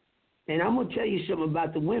 And I'm going to tell you something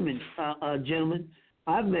about the women, gentlemen.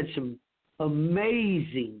 I've met some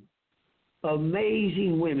amazing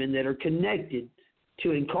women that are connected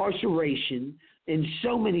to incarceration in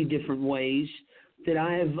so many different ways that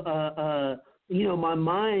I have my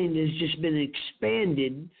mind has just been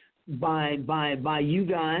expanded by you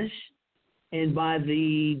guys and by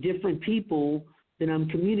the different people that I'm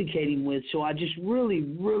communicating with. So I just really,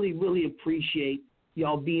 really, really appreciate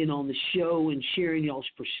y'all being on the show and sharing y'all's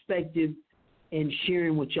perspective and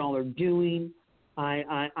sharing what y'all are doing.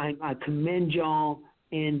 I commend y'all.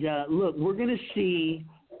 And look, we're going to see.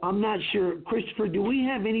 I'm not sure. Christopher, do we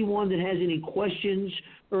have anyone that has any questions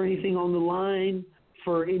or anything on the line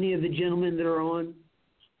for any of the gentlemen that are on?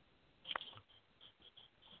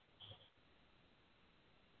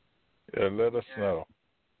 Yeah, let us know.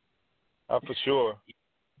 I for sure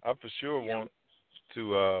want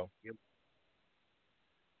to.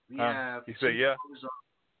 We have. You say yeah.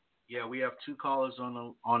 Yeah, we have 2 callers on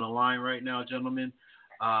the line right now, gentlemen.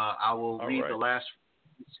 I will read the last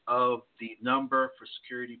of the number for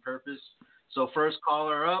security purpose. So first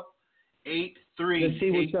caller up, 83. Let's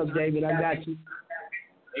see what's up, David. I got you.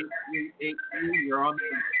 8383. You're on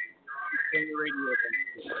the radio.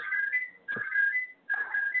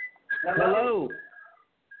 Hello.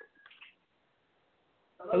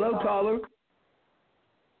 Hello, caller.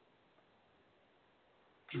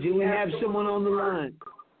 Do we have someone on the line?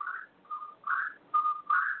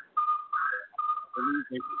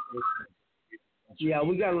 Yeah,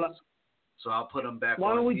 we got a lot. So I'll put them back Why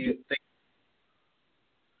don't on we mute.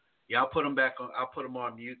 I'll put them back on. I'll put them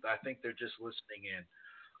on mute. I think they're just listening in.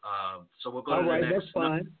 So we'll go to the next. That's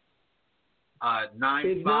fine.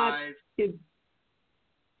 95. Go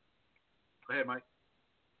ahead, Mike.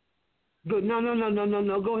 Good.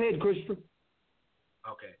 No. Go ahead, Christopher.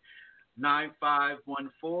 Okay.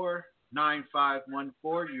 9514.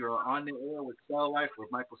 9514. You are on the air with Cell Life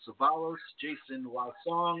with Michael Cevallos, Jason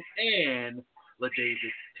Wysong, and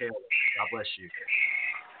LaDavid Taylor. God bless you.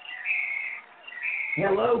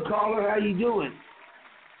 Hello, caller. How you doing?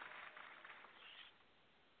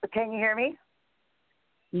 Can you hear me?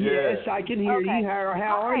 Yes, I can hear you.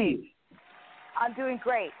 How are you? I'm doing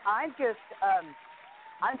great. I'm just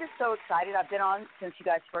so excited. I've been on since you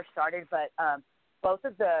guys first started, but both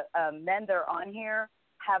of the men that are on here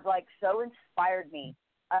have so inspired me.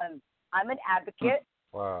 I'm an advocate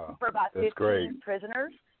for about 15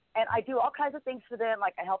 prisoners, and I do all kinds of things for them.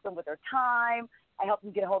 Like I help them with their time. I help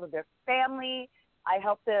them get a hold of their family. I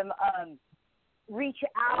help them reach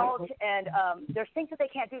out, and there's things that they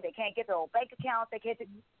can't do. They can't get their old bank account. They can't do.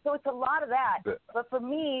 So it's a lot of that. But for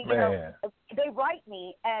me, they write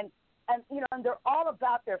me, and they're all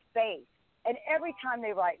about their faith. And every time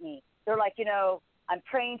they write me, they're like, I'm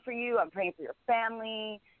praying for you. I'm praying for your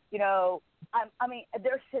family.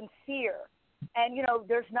 They're sincere. And,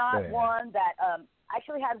 there's not one that I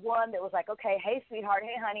actually had one that was like, okay, hey, sweetheart,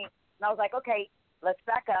 hey, honey. And I was like, okay, let's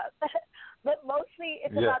back up. But mostly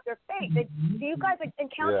it's about their faith. You guys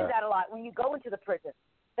encounter that a lot when you go into the prison,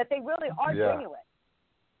 that they really are genuine.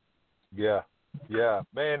 Yeah.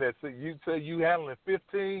 Man, you say you handling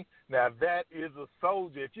 15. Now that is a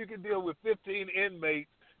soldier. If you can deal with 15 inmates,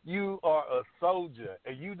 you are a soldier,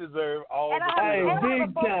 and you deserve all the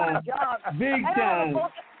big time. Big time.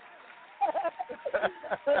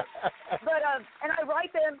 But and I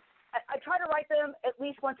write them. I try to write them at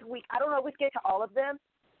least once a week. I don't always get to all of them,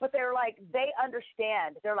 but they're like, they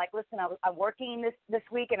understand. They're like, listen, I'm working this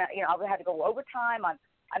week, and I had to go overtime. I'm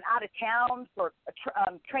out of town for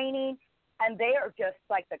training, and they are just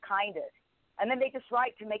like the kindest. And then they just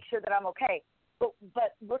write to make sure that I'm okay. But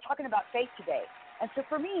we're talking about faith today. And so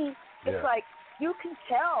for me, it's like you can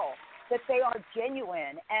tell that they are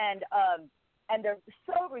genuine and they're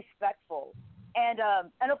so respectful. And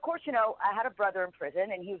of course, I had a brother in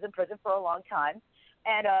prison, and he was in prison for a long time,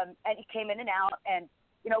 and he came in and out, and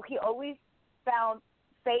he always found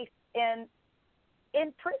faith in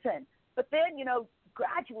prison. But then,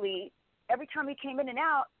 gradually, every time he came in and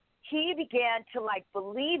out, he began to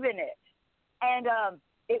believe in it, and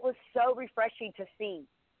it was so refreshing to see.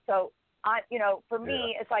 So for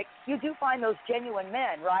me, it's like you do find those genuine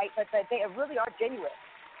men, right? But that they really are genuine,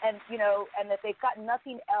 and and that they've got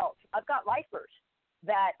nothing else. I've got lifers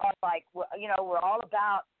that are like,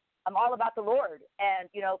 I'm all about the Lord, and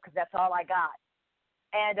because that's all I got,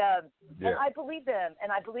 and I believe them,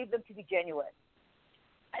 and I believe them to be genuine.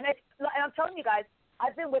 And I'm telling you guys,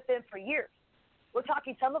 I've been with them for years. We're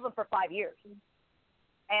talking some of them for 5 years,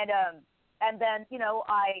 and then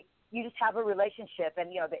you just have a relationship,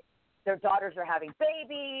 and their daughters are having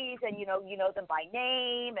babies, and you know them by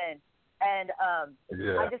name, and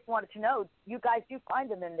I just wanted to know, you guys do find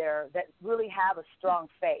them in there that really have a strong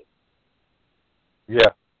faith. Yeah.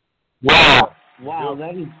 Wow,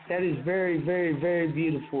 that is very, very, very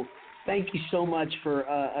beautiful. Thank you so much for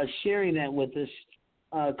sharing that with us.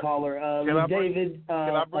 caller. David,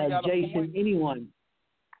 Jason, anyone.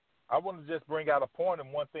 I want to just bring out a point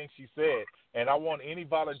on one thing she said, and I want any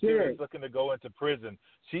volunteers looking to go into prison.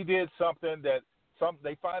 She did something that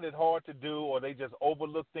they find it hard to do, or they just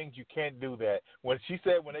overlook things. You can't do that. When she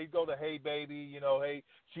said when they go to hey baby,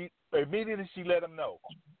 she immediately let them know,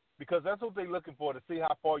 because that's what they're looking for, to see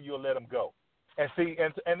how far you'll let them go. And see,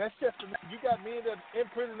 and that's just, you got men that in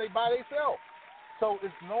prison, they by themselves. So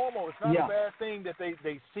it's normal. It's not a bad thing that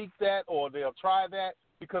they seek that, or they'll try that,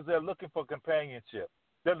 because they're looking for companionship.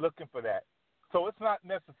 They're looking for that. So it's not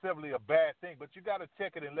necessarily a bad thing, but you got to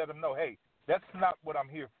check it and let them know, hey, that's not what I'm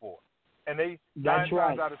here for. And they, 9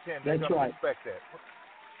 times out of 10, they're going to respect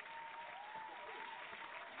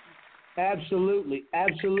that. Absolutely.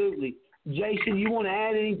 Jason, you want to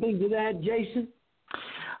add anything to that, Jason?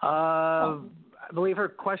 I believe her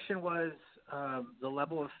question was the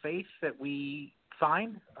level of faith that we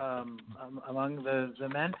find among the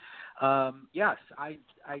men. Yes, I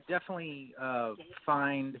definitely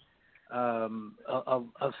find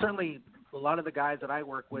certainly a lot of the guys that I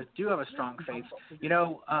work with do have a strong faith.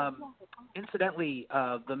 Incidentally,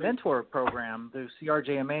 the mentor program, the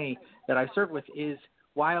CRJMA that I serve with, is,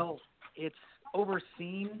 while it's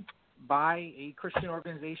overseen by a Christian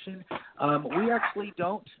organization, we actually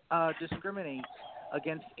don't discriminate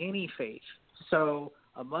against any faith. So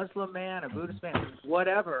a Muslim man, a Buddhist man,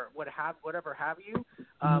 whatever have you,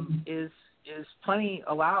 is plenty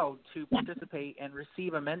allowed to participate and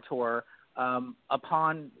receive a mentor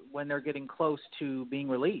upon when they're getting close to being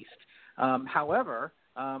released. However,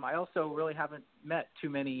 I also really haven't met too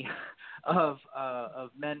many of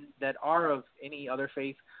men that are of any other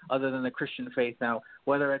faith other than the Christian faith. Now,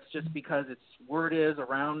 whether it's just because word is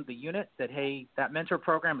around the unit that, hey, that mentor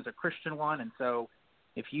program is a Christian one, and so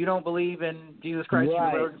if you don't believe in Jesus Christ,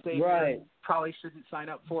 your Lord and Savior, you probably shouldn't sign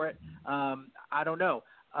up for it. I don't know.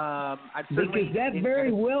 Because that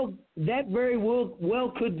very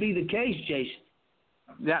well could be the case, Jason.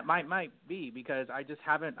 That might be, because I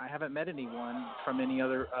haven't met anyone from any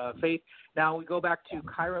other faith. Now we go back to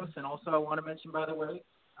Kairos, and also I want to mention, by the way,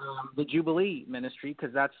 the Jubilee Ministry,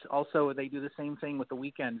 because that's also, they do the same thing with the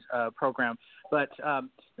weekend program. But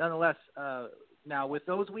nonetheless, now with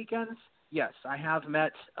those weekends, yes, I have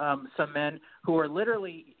met some men who are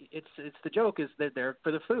literally, it's the joke is they're there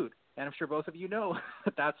for the food, and I'm sure both of you know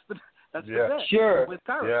that's the bit. Sure. With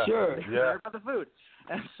Kairos, they're there for the food,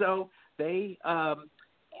 and so they.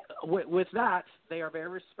 With that, they are very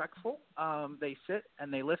respectful. They sit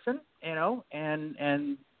and they listen, and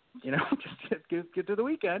just get to the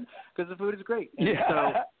weekend because the food is great. And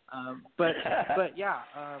so, but yeah.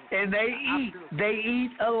 And they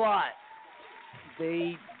eat a lot.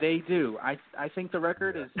 They do. I think the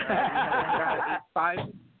record is five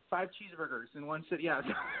cheeseburgers in one sit. Yeah.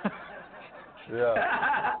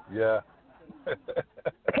 Yeah.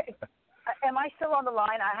 Okay. Am I still on the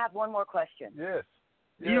line? I have one more question. Yes.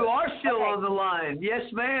 You are still on the line. Yes,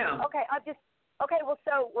 ma'am. Okay, well,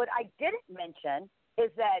 so what I didn't mention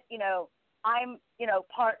is that, I'm,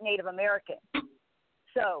 part Native American.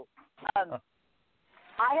 So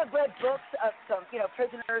I have read books of some,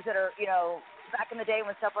 prisoners that are, back in the day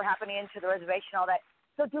when stuff were happening into the reservation, all that.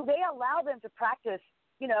 So do they allow them to practice,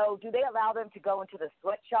 do they allow them to go into the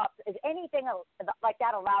sweatshops? Is anything like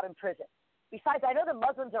that allowed in prison? Besides, I know the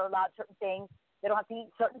Muslims are allowed certain things. They don't have to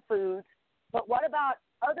eat certain foods. But what about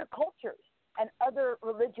other cultures and other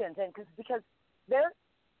religions? And because they're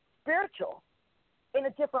spiritual in a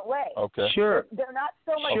different way. Okay. Sure. They're not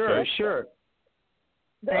so much. Sure.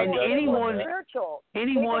 And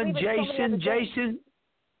anyone, Jason.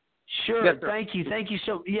 Sure. Yes, Thank you.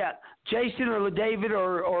 So, Jason or LaDavid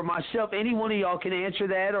or myself, any one of y'all can answer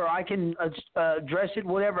that, or I can address it,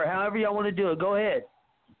 however y'all want to do it. Go ahead.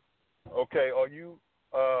 Okay. Are you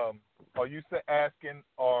asking,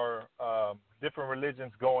 are different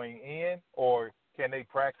religions going in, or can they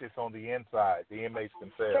practice on the inside, the inmates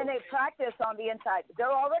themselves? Can they practice on the inside? There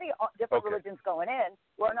are already different religions going in.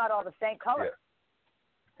 We're not all the same color.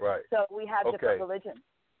 Yeah. Right. So we have different religions.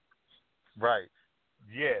 Right.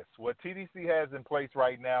 Yes. What TDC has in place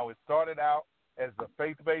right now, it started out as the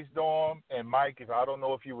faith-based dorm. And Mike, I don't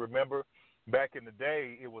know if you remember, back in the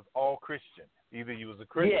day, it was all Christian. Either you was a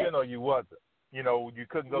Christian or you wasn't. You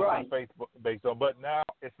couldn't go to the faith-based dorm. But now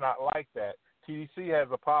it's not like that. TDC has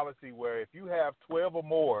a policy where if you have 12 or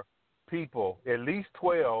more people, at least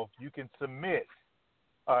 12, you can submit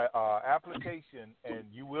an application, and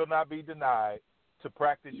you will not be denied to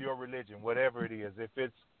practice your religion, whatever it is. If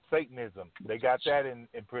it's Satanism, they got that in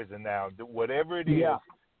prison now. Whatever it is,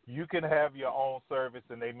 you can have your own service,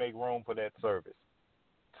 and they make room for that service.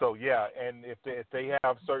 So, and if they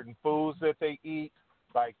have certain foods that they eat,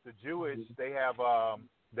 Like the Jewish, they have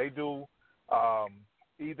they do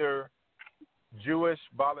either Jewish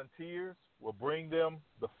volunteers will bring them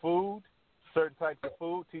the food, certain types of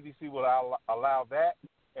food. TDC will allow that.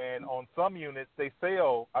 And on some units, they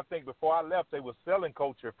sell, I think before I left, they were selling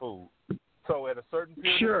culture food. So at a certain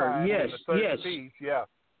period of time, yes, in a certain piece,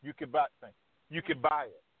 you can buy things. You can buy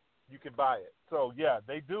it. You can buy it. So, yeah,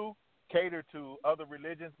 they do cater to other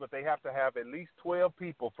religions, but they have to have at least 12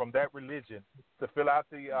 people from that religion to fill out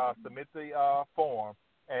the submit the form,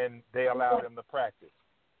 and they allow them to practice.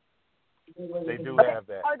 They do have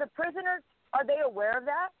that. Are the prisoners, are they aware of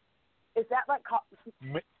that? Is that like,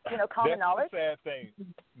 common knowledge? That's the sad thing.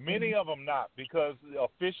 Many of them not, because the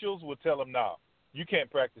officials will tell them, no, you can't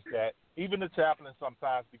practice that. Even the chaplain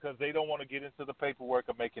sometimes, because they don't want to get into the paperwork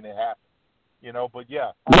of making it happen. But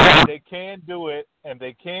yeah, they can do it, and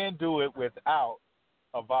they can do it without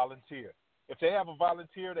a volunteer. If they have a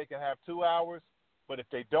volunteer, they can have 2 hours, but if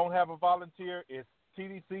they don't have a volunteer, it's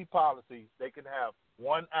TDC policy. They can have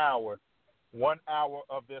 1 hour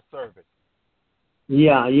of their service.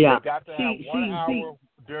 Yeah. They got to have 1 hour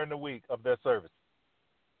during the week of their service.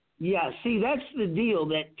 Yeah, see, that's the deal,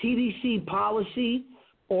 that TDC policy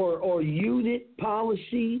or unit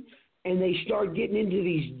policy, and they start getting into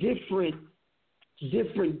these different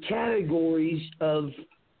categories of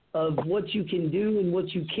what you can do and what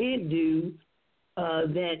you can't do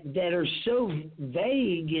that are so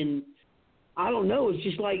vague, and I don't know, it's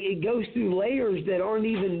just like it goes through layers that aren't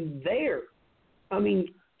even there. I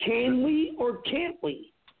mean, can we or can't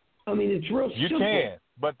we? I mean, it's real simple. You can,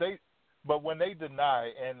 but when they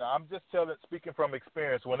deny, and I'm just speaking from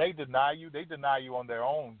experience, when they deny you on their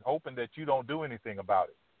own, hoping that you don't do anything about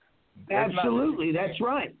it. Absolutely, that's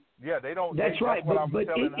right. Yeah, they don't. That's right, but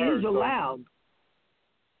it is allowed.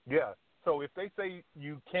 Yeah, so if they say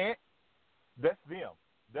you can't, that's them.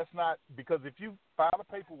 That's not, because if you file a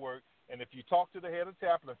paperwork and if you talk to the head of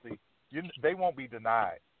chaplaincy, they won't be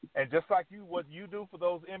denied. And just like what you do for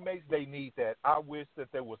those inmates, they need that. I wish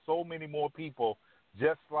that there were so many more people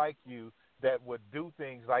just like you that would do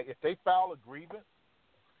things like, if they file a grievance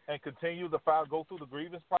and continue to go through the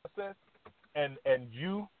grievance process, and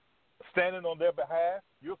you standing on their behalf,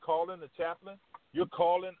 you're calling the chaplain, you're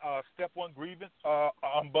calling step one grievance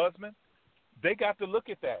ombudsman. They got to look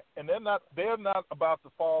at that, and they're not about to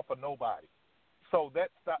fall for nobody. So that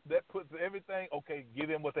puts everything, okay, give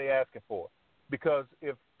them what they're asking for. Because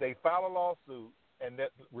if they file a lawsuit, and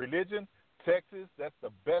that religion, Texas, that's the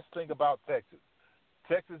best thing about Texas.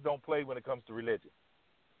 Texas don't play when it comes to religion.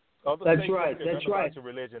 That's right. About your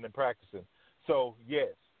religion and practicing. So yes,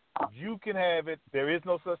 you can have it. There is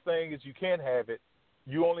no such thing as you can't have it.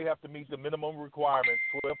 You only have to meet the minimum requirements,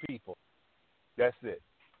 12 people. That's it.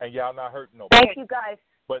 And y'all not hurting nobody. Thank you guys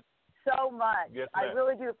so much. Yes, I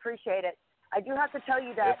really do appreciate it. I do have to tell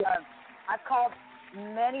you that I've called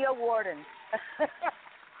many a warden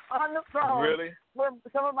on the phone, really, where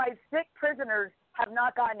some of my sick prisoners have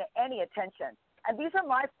not gotten any attention. And these are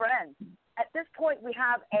my friends. At this point, we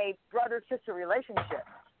have a brother-sister relationship.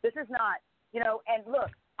 This is not, and look,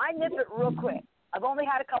 I nip it real quick. I've only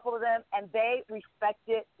had a couple of them, and they respect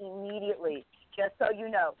it immediately, just so you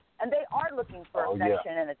know. And they are looking for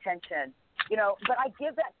affection and attention, but I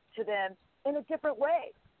give that to them in a different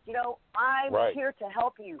way. I'm here to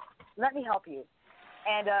help you. Let me help you.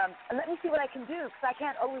 And let me see what I can do, because I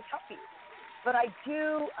can't always help you. But I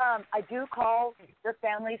do call their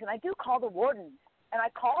families, and I do call the wardens. And I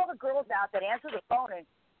call the girls out that answer the phone,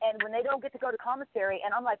 and when they don't get to go to commissary,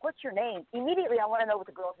 and I'm like, what's your name? Immediately I want to know what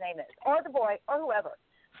the girl's name is, or the boy, or whoever.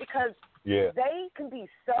 Because they can be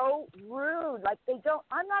so rude. Like,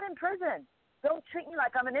 I'm not in prison. Don't treat me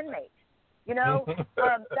like I'm an inmate.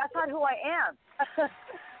 That's not who I am.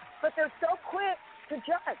 But they're so quick to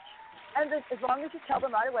judge. And as long as you tell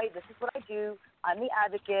them right away, this is what I do, I'm the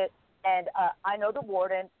advocate, and I know the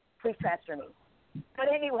warden, please transfer me. But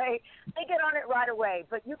anyway, they get on it right away.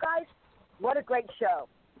 But you guys, what a great show.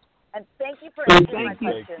 And thank you for answering my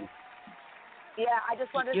questions. Yeah, I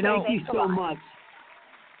just wanted to say thank you so much.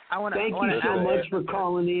 Thank you so much for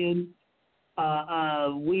calling in.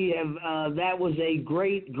 We have that was a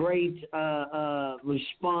great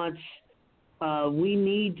response. We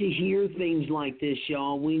need to hear things like this,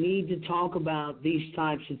 y'all. We need to talk about these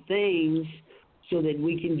types of things so that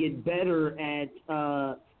we can get better at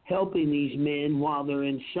helping these men while they're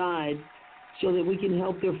inside, so that we can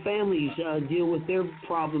help their families deal with their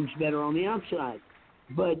problems better on the outside.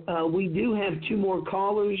 But we do have two more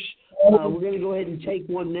callers. We're going to go ahead and take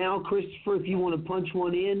one now. Christopher, if you want to punch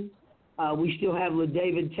one in. We still have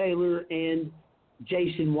LaDavid Taylor and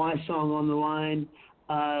Jason Wysong on the line.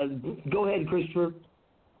 Go ahead, Christopher.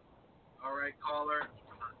 All right, caller.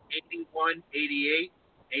 8188.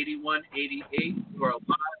 8188. You are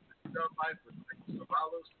live with Still Life with Michael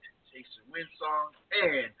Cevallos and Jason Wysong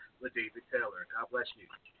and LaDavid Taylor. God bless you.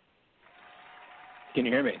 Can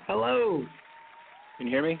you hear me? Hello. Can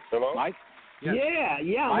you hear me? Hello? Mike? Yeah,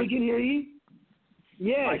 Mike? we can hear you.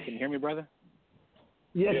 Yes. Mike, can you hear me, brother?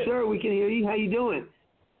 Yes, Yeah. sir, we can hear you. How you doing?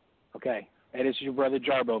 Okay. Hey, this is your brother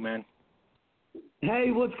Jarbo, man.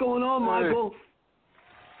 Hey, what's going on, Michael?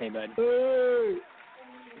 Hey, bud. Hey.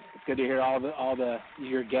 It's good to hear all the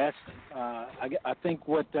your guests. I think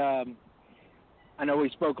what I know we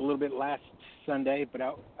spoke a little bit last Sunday, but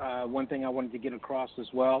one thing I wanted to get across as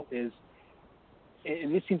well is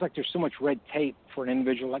it seems like there's so much red tape for an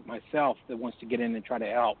individual like myself that wants to get in and try to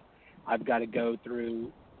help. I've got to go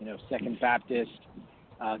through, Second Baptist,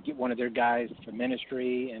 get one of their guys for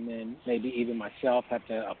ministry, and then maybe even myself have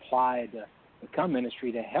to apply to become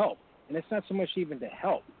ministry to help. And it's not so much even to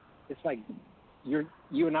help. It's like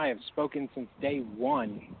you and I have spoken since day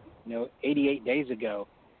one, 88 days ago.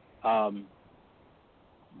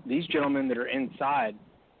 These gentlemen that are inside,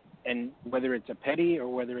 and whether it's a petty or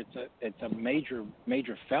whether it's a major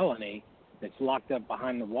felony that's locked up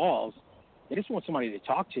behind the walls, they just want somebody to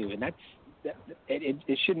talk to, and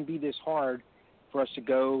it shouldn't be this hard for us to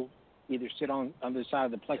go either sit on the other side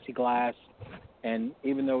of the plexiglass, and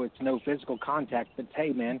even though it's no physical contact, but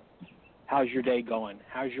hey, man, how's your day going?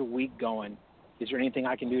 How's your week going? Is there anything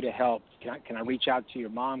I can do to help? Can I reach out to your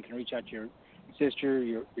mom? Can I reach out to your sister,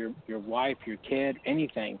 your wife, your kid,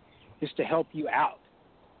 anything, just to help you out?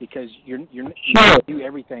 Because you do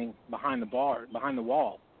everything behind the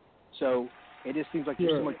wall. So it just seems like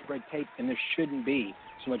there's so much red tape, and there shouldn't be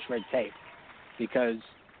so much red tape, because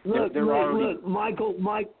Look,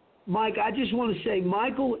 Mike, I just want to say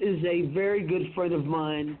Michael is a very good friend of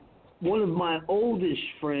mine, one of my oldest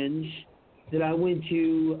friends that I went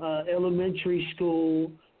to elementary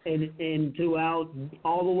school and throughout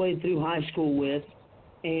all the way through high school with,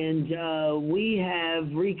 and we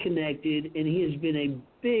have reconnected, and he has been a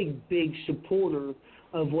big supporter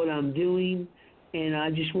of what I'm doing, and I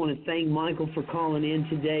just want to thank Michael for calling in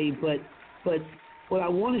today. But what I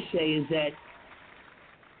want to say is that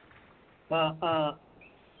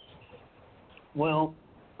well,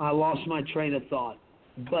 I lost my train of thought.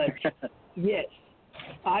 But, yes,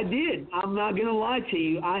 I did. I'm not going to lie to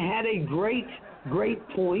you. I had a great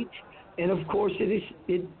point, and, of course, it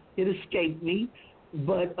escaped me.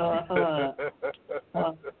 But,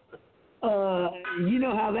 you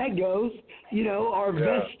know how that goes. Our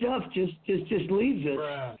best stuff just leaves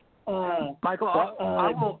us. Michael,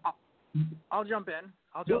 I'll jump in.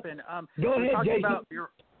 Go ahead, Jason. About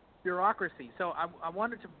bureaucracy. So I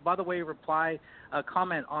wanted to, by the way,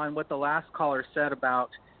 comment on what the last caller said about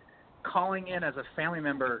calling in as a family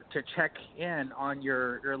member to check in on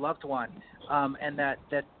your loved one, and that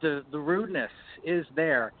the rudeness is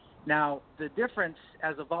there. Now, the difference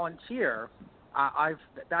as a volunteer,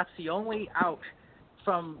 that's the only out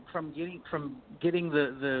from getting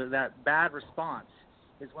that bad response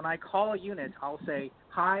is when I call a unit, I'll say,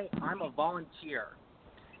 "Hi, I'm a volunteer."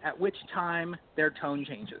 At which time their tone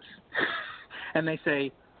changes, and they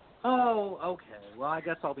say, "Oh, okay. Well, I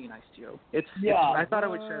guess I'll be nice to you." I thought I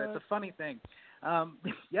would share that. It's a funny thing.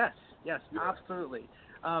 Yes, absolutely.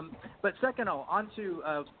 But second, on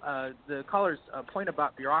to the caller's point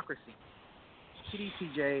about bureaucracy.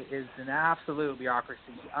 TDCJ is an absolute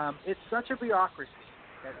bureaucracy. It's such a bureaucracy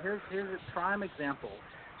that here's a prime example.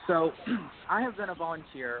 So I have been a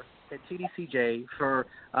volunteer at TDCJ for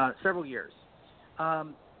several years.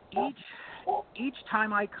 Each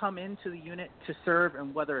time I come into the unit to serve,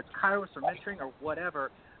 and whether it's Kairos or mentoring or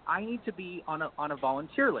whatever, I need to be on a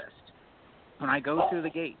volunteer list when I go through the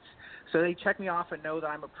gates. So they check me off and know that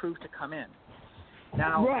I'm approved to come in.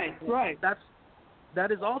 Now, right.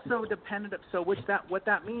 That is also dependent. So what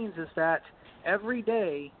that means is that every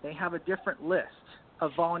day they have a different list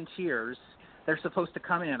of volunteers they're supposed to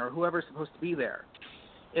come in, or whoever's supposed to be there.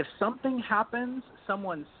 If something happens,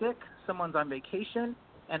 someone's sick, someone's on vacation,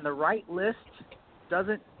 and the right list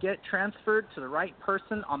doesn't get transferred to the right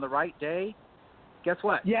person on the right day, guess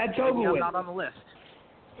what? Yeah, it's over with. I'm not on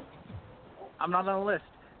the list.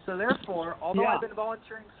 So therefore, although I've been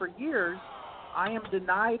volunteering for years, I am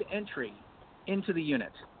denied entry into the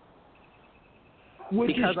unit.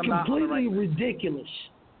 Which because is I'm not completely on the right list. ridiculous.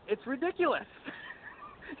 It's ridiculous.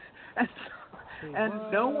 And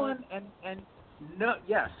no one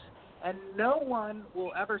one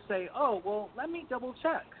will ever say, "Oh, well, let me double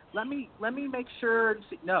check. Let me make sure."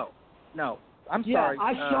 No. I'm sorry.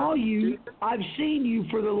 I saw you. I've seen you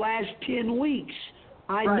for the last 10 weeks.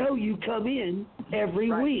 I know you come in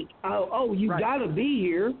every week. You got to be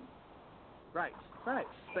here. Right.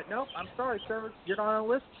 But nope, I'm sorry, sir. You're not on the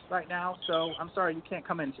list right now, so I'm sorry you can't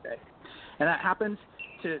come in today. And that happens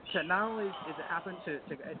to not only does it happen to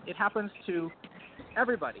it happens to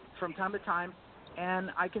everybody from time to time.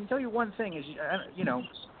 And I can tell you one thing is,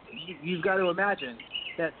 you've got to imagine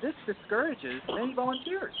that this discourages many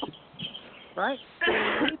volunteers, right? So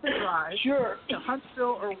they made the drive to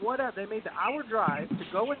Huntsville or whatever. They made the hour drive to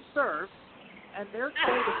go and serve, and they're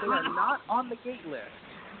told that they are not on the gate list,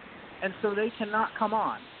 and so they cannot come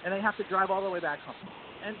on, and they have to drive all the way back home.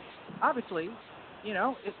 And obviously,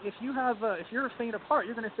 if you're a faint of heart,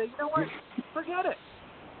 you're going to say, you know what, forget it.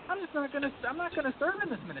 I'm not going to serve in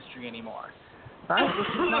this ministry anymore. Right? Which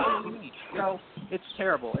is not what we need. So it's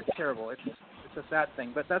terrible. It's a sad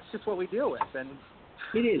thing, but that's just what we deal with. And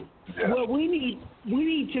it is. Yeah. Well, we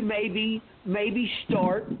need to maybe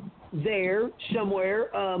start there somewhere.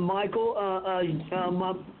 Michael,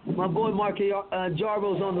 my boy Mark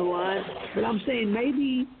Jarbo's on the line, but I'm saying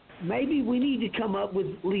maybe we need to come up with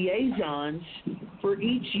liaisons for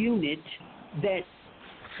each unit that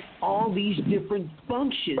all these different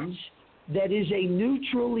functions. That is a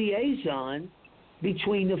neutral liaison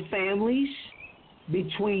between the families,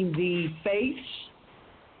 between the faiths,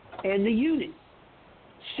 and the unit.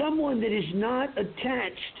 Someone that is not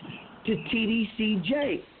attached to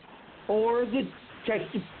TDCJ or the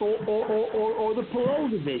or the parole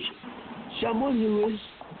division. Someone who is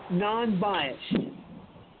non-biased.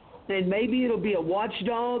 And maybe it'll be a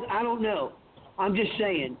watchdog. I don't know. I'm just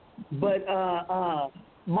saying. But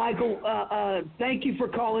Michael, thank you for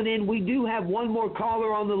calling in. We do have one more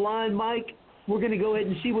caller on the line, Mike. We're going to go ahead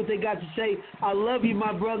and see what they got to say. I love you,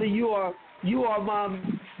 my brother. You are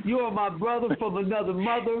my brother from another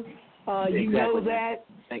mother. You know that.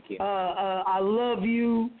 Thank you. I love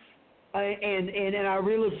you, and I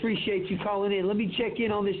really appreciate you calling in. Let me check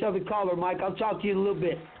in on this other caller, Mike. I'll talk to you in a little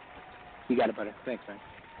bit. You got it, buddy. Thanks, man.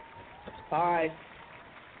 All right.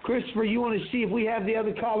 Christopher, you want to see if we have the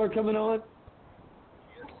other caller coming on?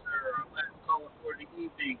 Yes, sir. Our last caller for the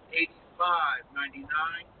evening, 8599.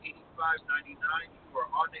 8599. You are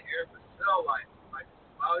on the air with Cell Life, Michael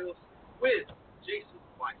Cevallos, with Jason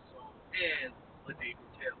Wysong and LaDavid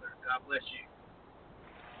Taylor. God bless you.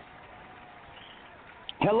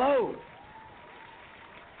 Hello.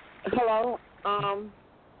 Hello.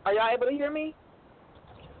 Are y'all able to hear me?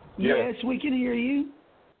 Yes, we can hear you.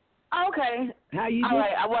 Okay. How you doing? All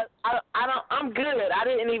right. I'm good. I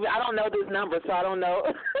don't know this number, so I don't know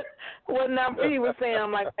what number he was saying.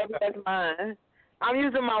 I'm like, maybe that's mine. I'm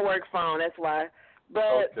using my work phone, that's why.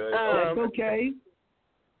 But that's okay.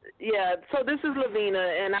 Yeah, so this is Lavina,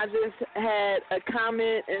 and I just had a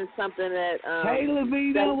comment and something that hey,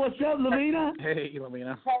 Lavina, what's up, Lavina? Hey,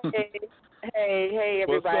 Lavina. Hey, everybody.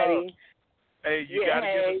 What's up? Hey, you got to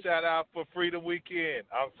give a shout-out for Freedom Weekend.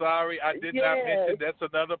 I'm sorry I did not mention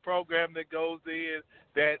that's another program that goes in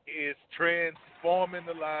that is transforming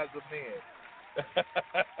the lives of men.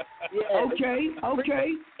 Okay.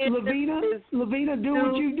 Lavina, do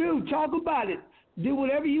what you do. Talk about it. Do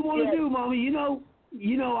whatever you want to do, Mama. You know,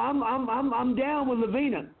 I'm down with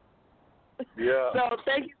Lavina. Yeah. So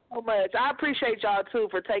thank you so much. I appreciate y'all, too,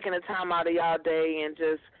 for taking the time out of y'all day and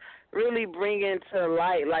just really bringing to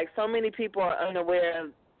light. Like, so many people are unaware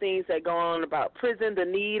of things that go on about prison, the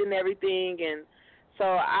need and everything, and so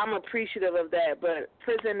I'm appreciative of that. But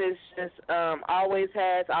prison is just always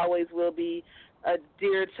will be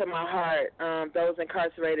dear to my heart, those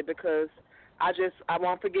incarcerated, because I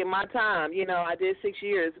won't forget my time. You know, I did 6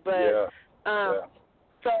 years. But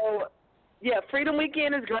so, Freedom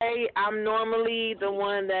Weekend is great. I'm normally the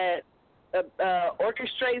one that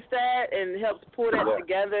orchestrates that and helps pull that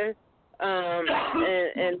together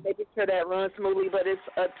and making sure that runs smoothly. But it's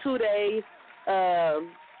a 2-day,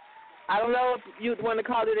 I don't know if you'd want to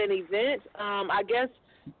call it an event. I guess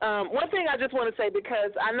one thing I just want to say,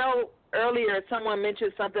 because I know earlier someone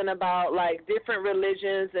mentioned something about like different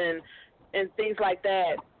religions and things like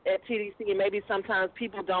that at TDC, and maybe sometimes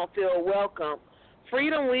people don't feel welcome.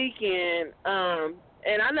 Freedom Weekend,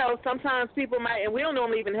 and I know sometimes people might, and we don't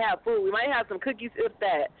normally even have food. We might have some cookies, if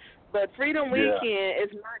that. But Freedom Weekend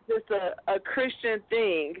is not just a Christian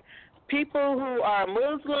thing. People who are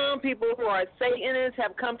Muslim, people who are Satanists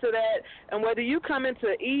have come to that. And whether you come in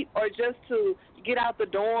to eat or just to get out the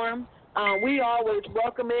dorm, we always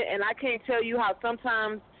welcome it. And I can't tell you how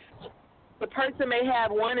sometimes the person may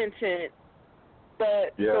have one intent,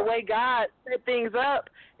 but the way God set things up,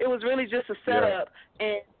 it was really just a setup.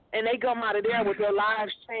 And they come out of there with their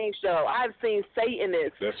lives changed, though. I've seen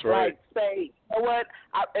Satanists like say, you know what,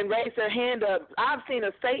 and raise their hand up. I've seen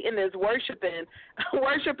a Satanist worshiping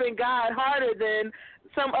God harder than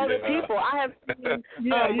some other people. I have seen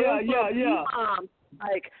moms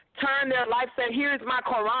like turn their life, say, "Here's my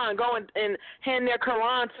Quran," go and hand their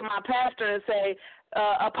Quran to my pastor and say,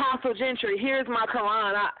 "Apostle Gentry, here's my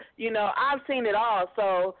Quran." I've seen it all.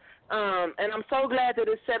 So, and I'm so glad that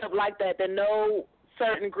it's set up like that. That no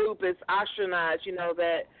certain group is ostracized.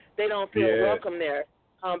 That they don't feel welcome there,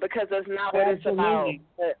 because that's not what it's about.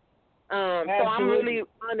 But, so I'm really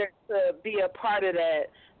honored to be a part of that.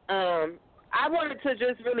 I wanted to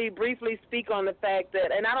just really briefly speak on the fact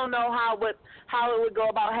that, and I don't know how it would go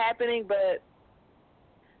about happening, but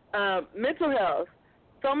mental health.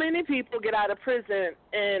 So many people get out of prison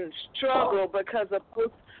and struggle because of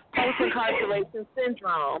post-incarceration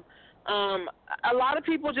syndrome. A lot of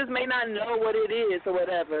people just may not know what it is or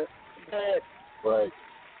whatever. But, gosh,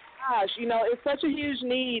 it's such a huge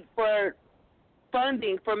need for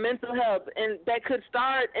funding for mental health, and that could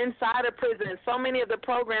start inside of prison. So many of the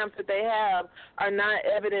programs that they have are not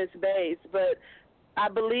evidence-based, but I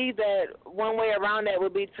believe that one way around that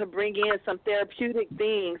would be to bring in some therapeutic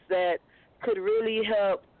things that could really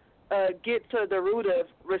help get to the root of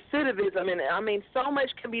recidivism. And I mean, so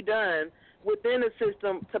much can be done within the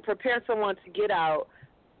system to prepare someone to get out,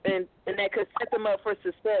 and that could set them up for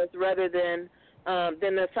success rather than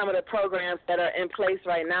some of the programs that are in place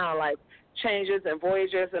right now, like Changes and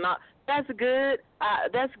Voyagers and all. That's good,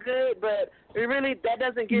 but that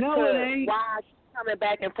doesn't get to why she's coming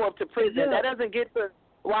back and forth to prison. Yeah. That doesn't get to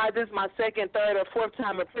why this is my second, third, or fourth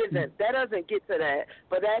time in prison. That doesn't get to that.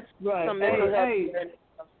 But that's some mental health.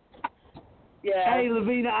 Yeah. Hey,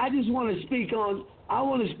 Lavina, I just want to speak on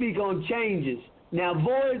Changes. Now,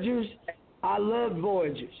 Voyagers, I love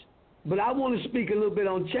Voyagers, but I want to speak a little bit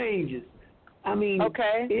on Changes. I mean,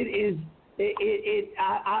 it is.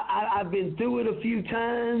 I've been through it a few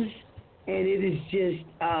times, and it is just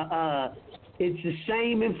it's the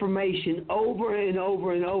same information over and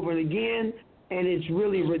over and over and again, and it's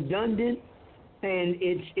really redundant. And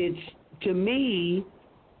it's to me,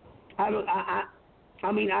 I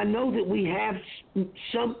mean, I know that we have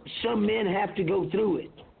some men have to go through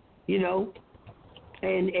it,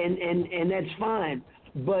 and that's fine.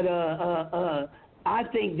 But I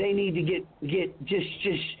think they need to get just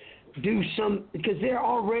do some, because they're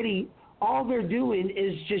already, all they're doing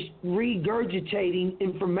is just regurgitating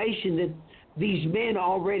information that these men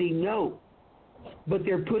already know, but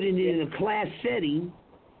they're putting it in a class setting,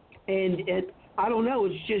 and I don't know,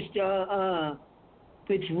 it's just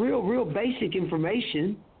it's real basic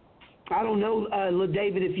information. I don't know,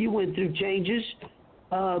 LaDavid, if you went through Changes,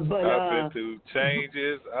 but I've been through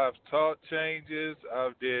Changes. I've taught Changes.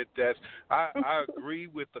 I've did that. I agree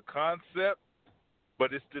with the concept,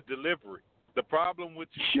 but it's the delivery. The problem with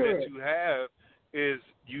that you have is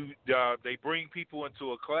they bring people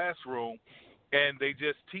into a classroom and they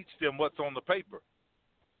just teach them what's on the paper.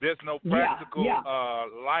 There's no practical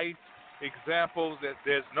life examples.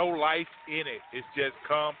 There's no life in it. It's just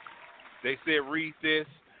they said read this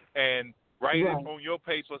and write it on your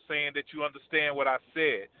paper saying that you understand what I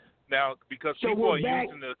said. Now, because people are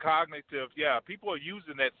using the cognitive, people are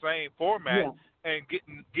using that same format and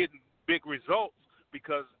getting big results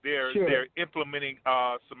because they're implementing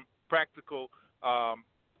some practical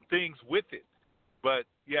things with it. But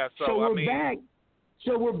so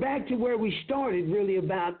we're back to where we started, really,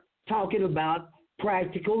 about talking about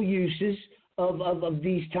practical uses of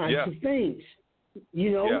these types of things.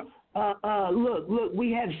 Look,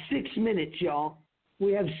 we have 6 minutes, y'all.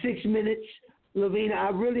 We have 6 minutes. Lavina,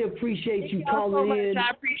 I really appreciate you calling in.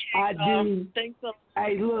 I appreciate do. Thanks so much.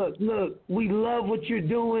 Hey, look, we love what you're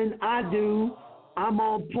doing. I do. I'm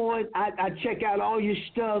on point. I check out all your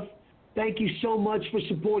stuff. Thank you so much for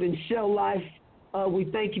supporting Cell Life. We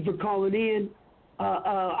thank you for calling in.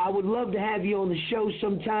 I would love to have you on the show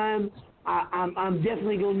sometime. I'm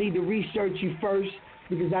definitely going to need to research you first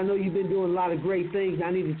because I know you've been doing a lot of great things.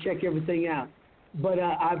 I need to check everything out. But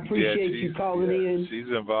I appreciate you calling in. She's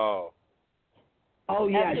involved. Oh,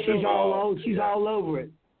 yeah, she's all over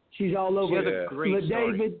it. She's all over it. She has a great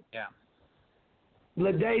story.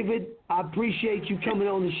 LaDavid, I appreciate you coming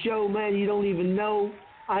on the show, man. You don't even know.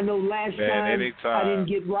 I know last time I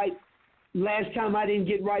didn't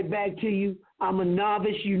get right back to you. I'm a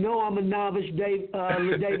novice. You know I'm a novice,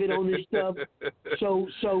 LaDavid, on this stuff. So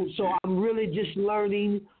I'm really just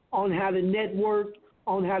learning on how to network,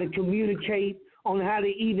 on how to communicate, on how to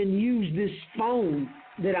even use this phone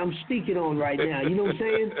that I'm speaking on right now. You know what I'm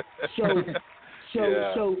saying?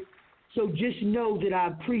 So just know that I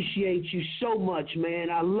appreciate you so much, man.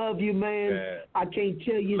 I love you, man. I can't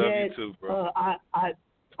tell you love that. You too, bro.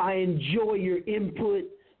 I enjoy your input,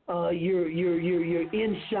 your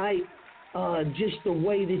insight, just the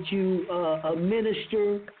way that you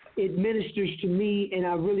minister. It ministers to me, and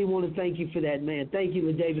I really want to thank you for that, man. Thank you,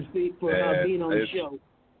 LaDavid, for being on the show.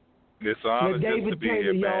 It's an honor LaDavid just to be Taylor,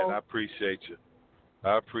 here, man. y'all. I appreciate you.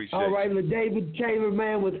 All right, LaDavid Taylor,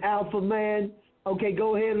 man, with Alpha Man. Okay,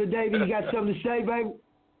 go ahead, LaDavid. You got something to say, baby?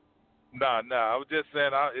 No. I was just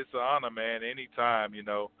saying it's an honor, man. Anytime,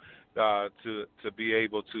 to be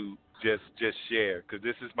able to just share, because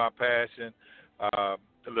this is my passion.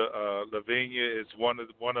 Lavinia is one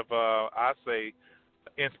of I say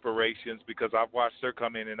inspirations, because I've watched her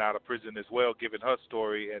come in and out of prison as well, giving her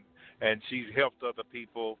story, and she's helped other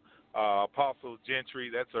people. Apostle Gentry,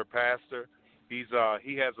 that's her pastor. He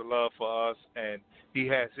has a love for us, and he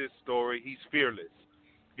has his story. He's fearless.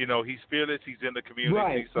 He's fearless. He's in the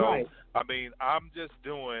community. Right. I mean, I'm just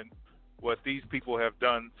doing what these people have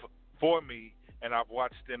done for me, and I've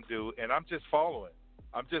watched them do, and I'm just following.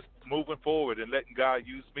 I'm just moving forward and letting God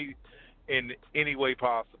use me in any way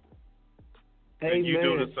possible. Amen. And you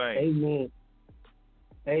do the same.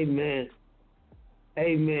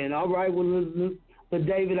 Amen. All right, well,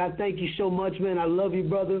 LaDavid, I thank you so much, man. I love you,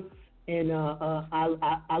 brother, and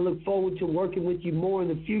I look forward to working with you more in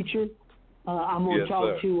the future. I'm going to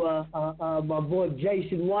talk to my boy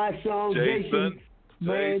Jason Wysong. Jason,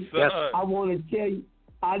 man, I want to tell you,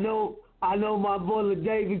 I know my boy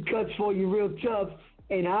LaDavid cuts for you real tough,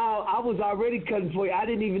 and I was already cutting for you. I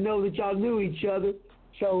didn't even know that y'all knew each other.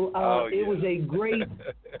 So it was a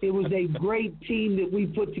great team that we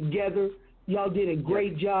put together. Y'all did a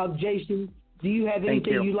great job. Jason, do you have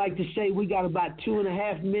anything you'd like to say? We got about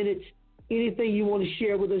 2.5 minutes. Anything you want to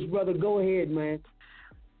share with us, brother? Go ahead, man.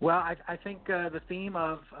 Well, I think the theme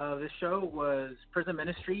of this show was prison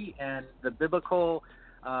ministry and the biblical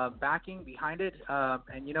backing behind it.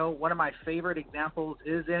 And one of my favorite examples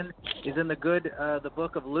is in the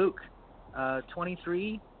book of Luke,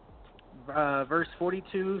 23. Verse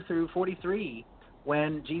 42 through 43,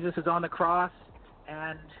 when Jesus is on the cross,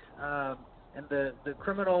 and the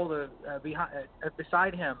criminal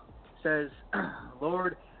beside him says,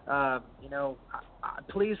 "Lord,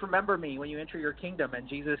 please remember me when you enter your kingdom." And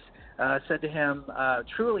Jesus said to him,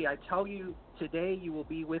 "Truly, I tell you, today you will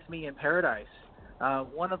be with me in paradise."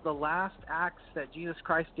 One of the last acts that Jesus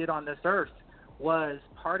Christ did on this earth was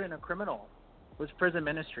pardon a criminal, was prison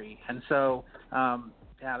ministry, and so.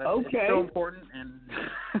 It's so important, and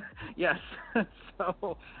yes.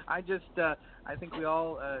 So I think we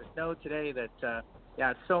all know today that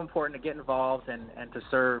it's so important to get involved and to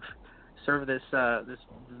serve this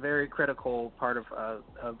very critical part of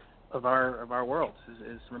our world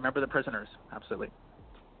is remember the prisoners. Absolutely.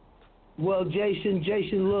 Well,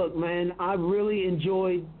 Jason, look, man, I really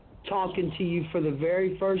enjoyed talking to you for the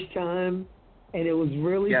very first time, and it was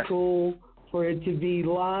really cool for it to be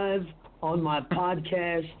live on my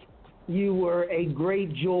podcast. You were a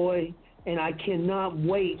great joy, and I cannot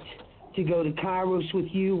wait to go to Kairos with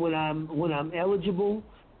you when I'm eligible.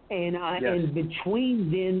 And and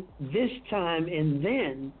between this time and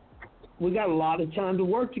then, we got a lot of time to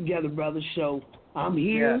work together, brother. So I'm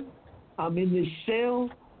here. Yeah. I'm in this cell.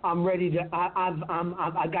 I'm ready to.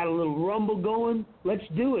 I got a little rumble going. Let's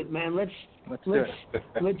do it, man. Let's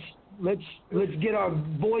get our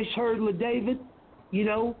voice heard, LaDavid.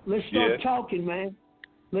 Let's start talking, man.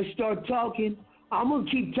 Let's start talking. I'm going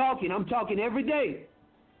to keep talking. I'm talking every day.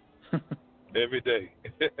 Every day.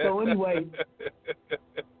 So anyway,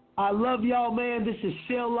 I love y'all, man. This is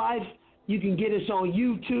Cell Life. You can get us on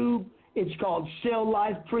YouTube. It's called Cell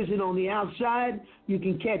Life Prison on the Outside. You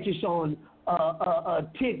can catch us on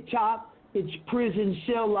TikTok. It's Prison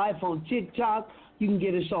Cell Life on TikTok. You can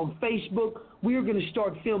get us on Facebook. We're going to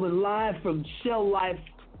start filming live from Cell Life,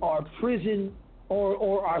 our prison,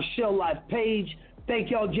 or our Cell Life page.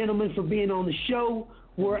 Thank y'all, gentlemen, for being on the show.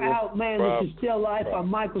 We're out, man. This is Cell Life. I'm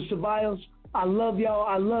Michael Cevallos. I love y'all.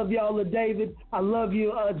 I love y'all, LaDavid. I love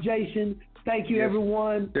you, Jason. Thank you,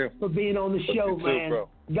 everyone, for being on the show, man.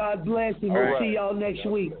 God bless, and we'll see y'all next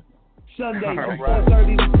week. Sunday from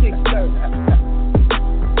 4:30 to 6:30.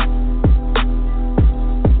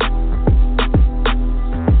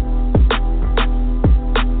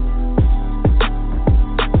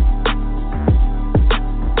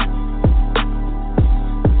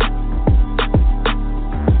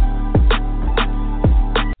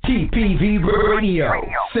 TPV Radio,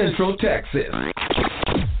 Central Texas.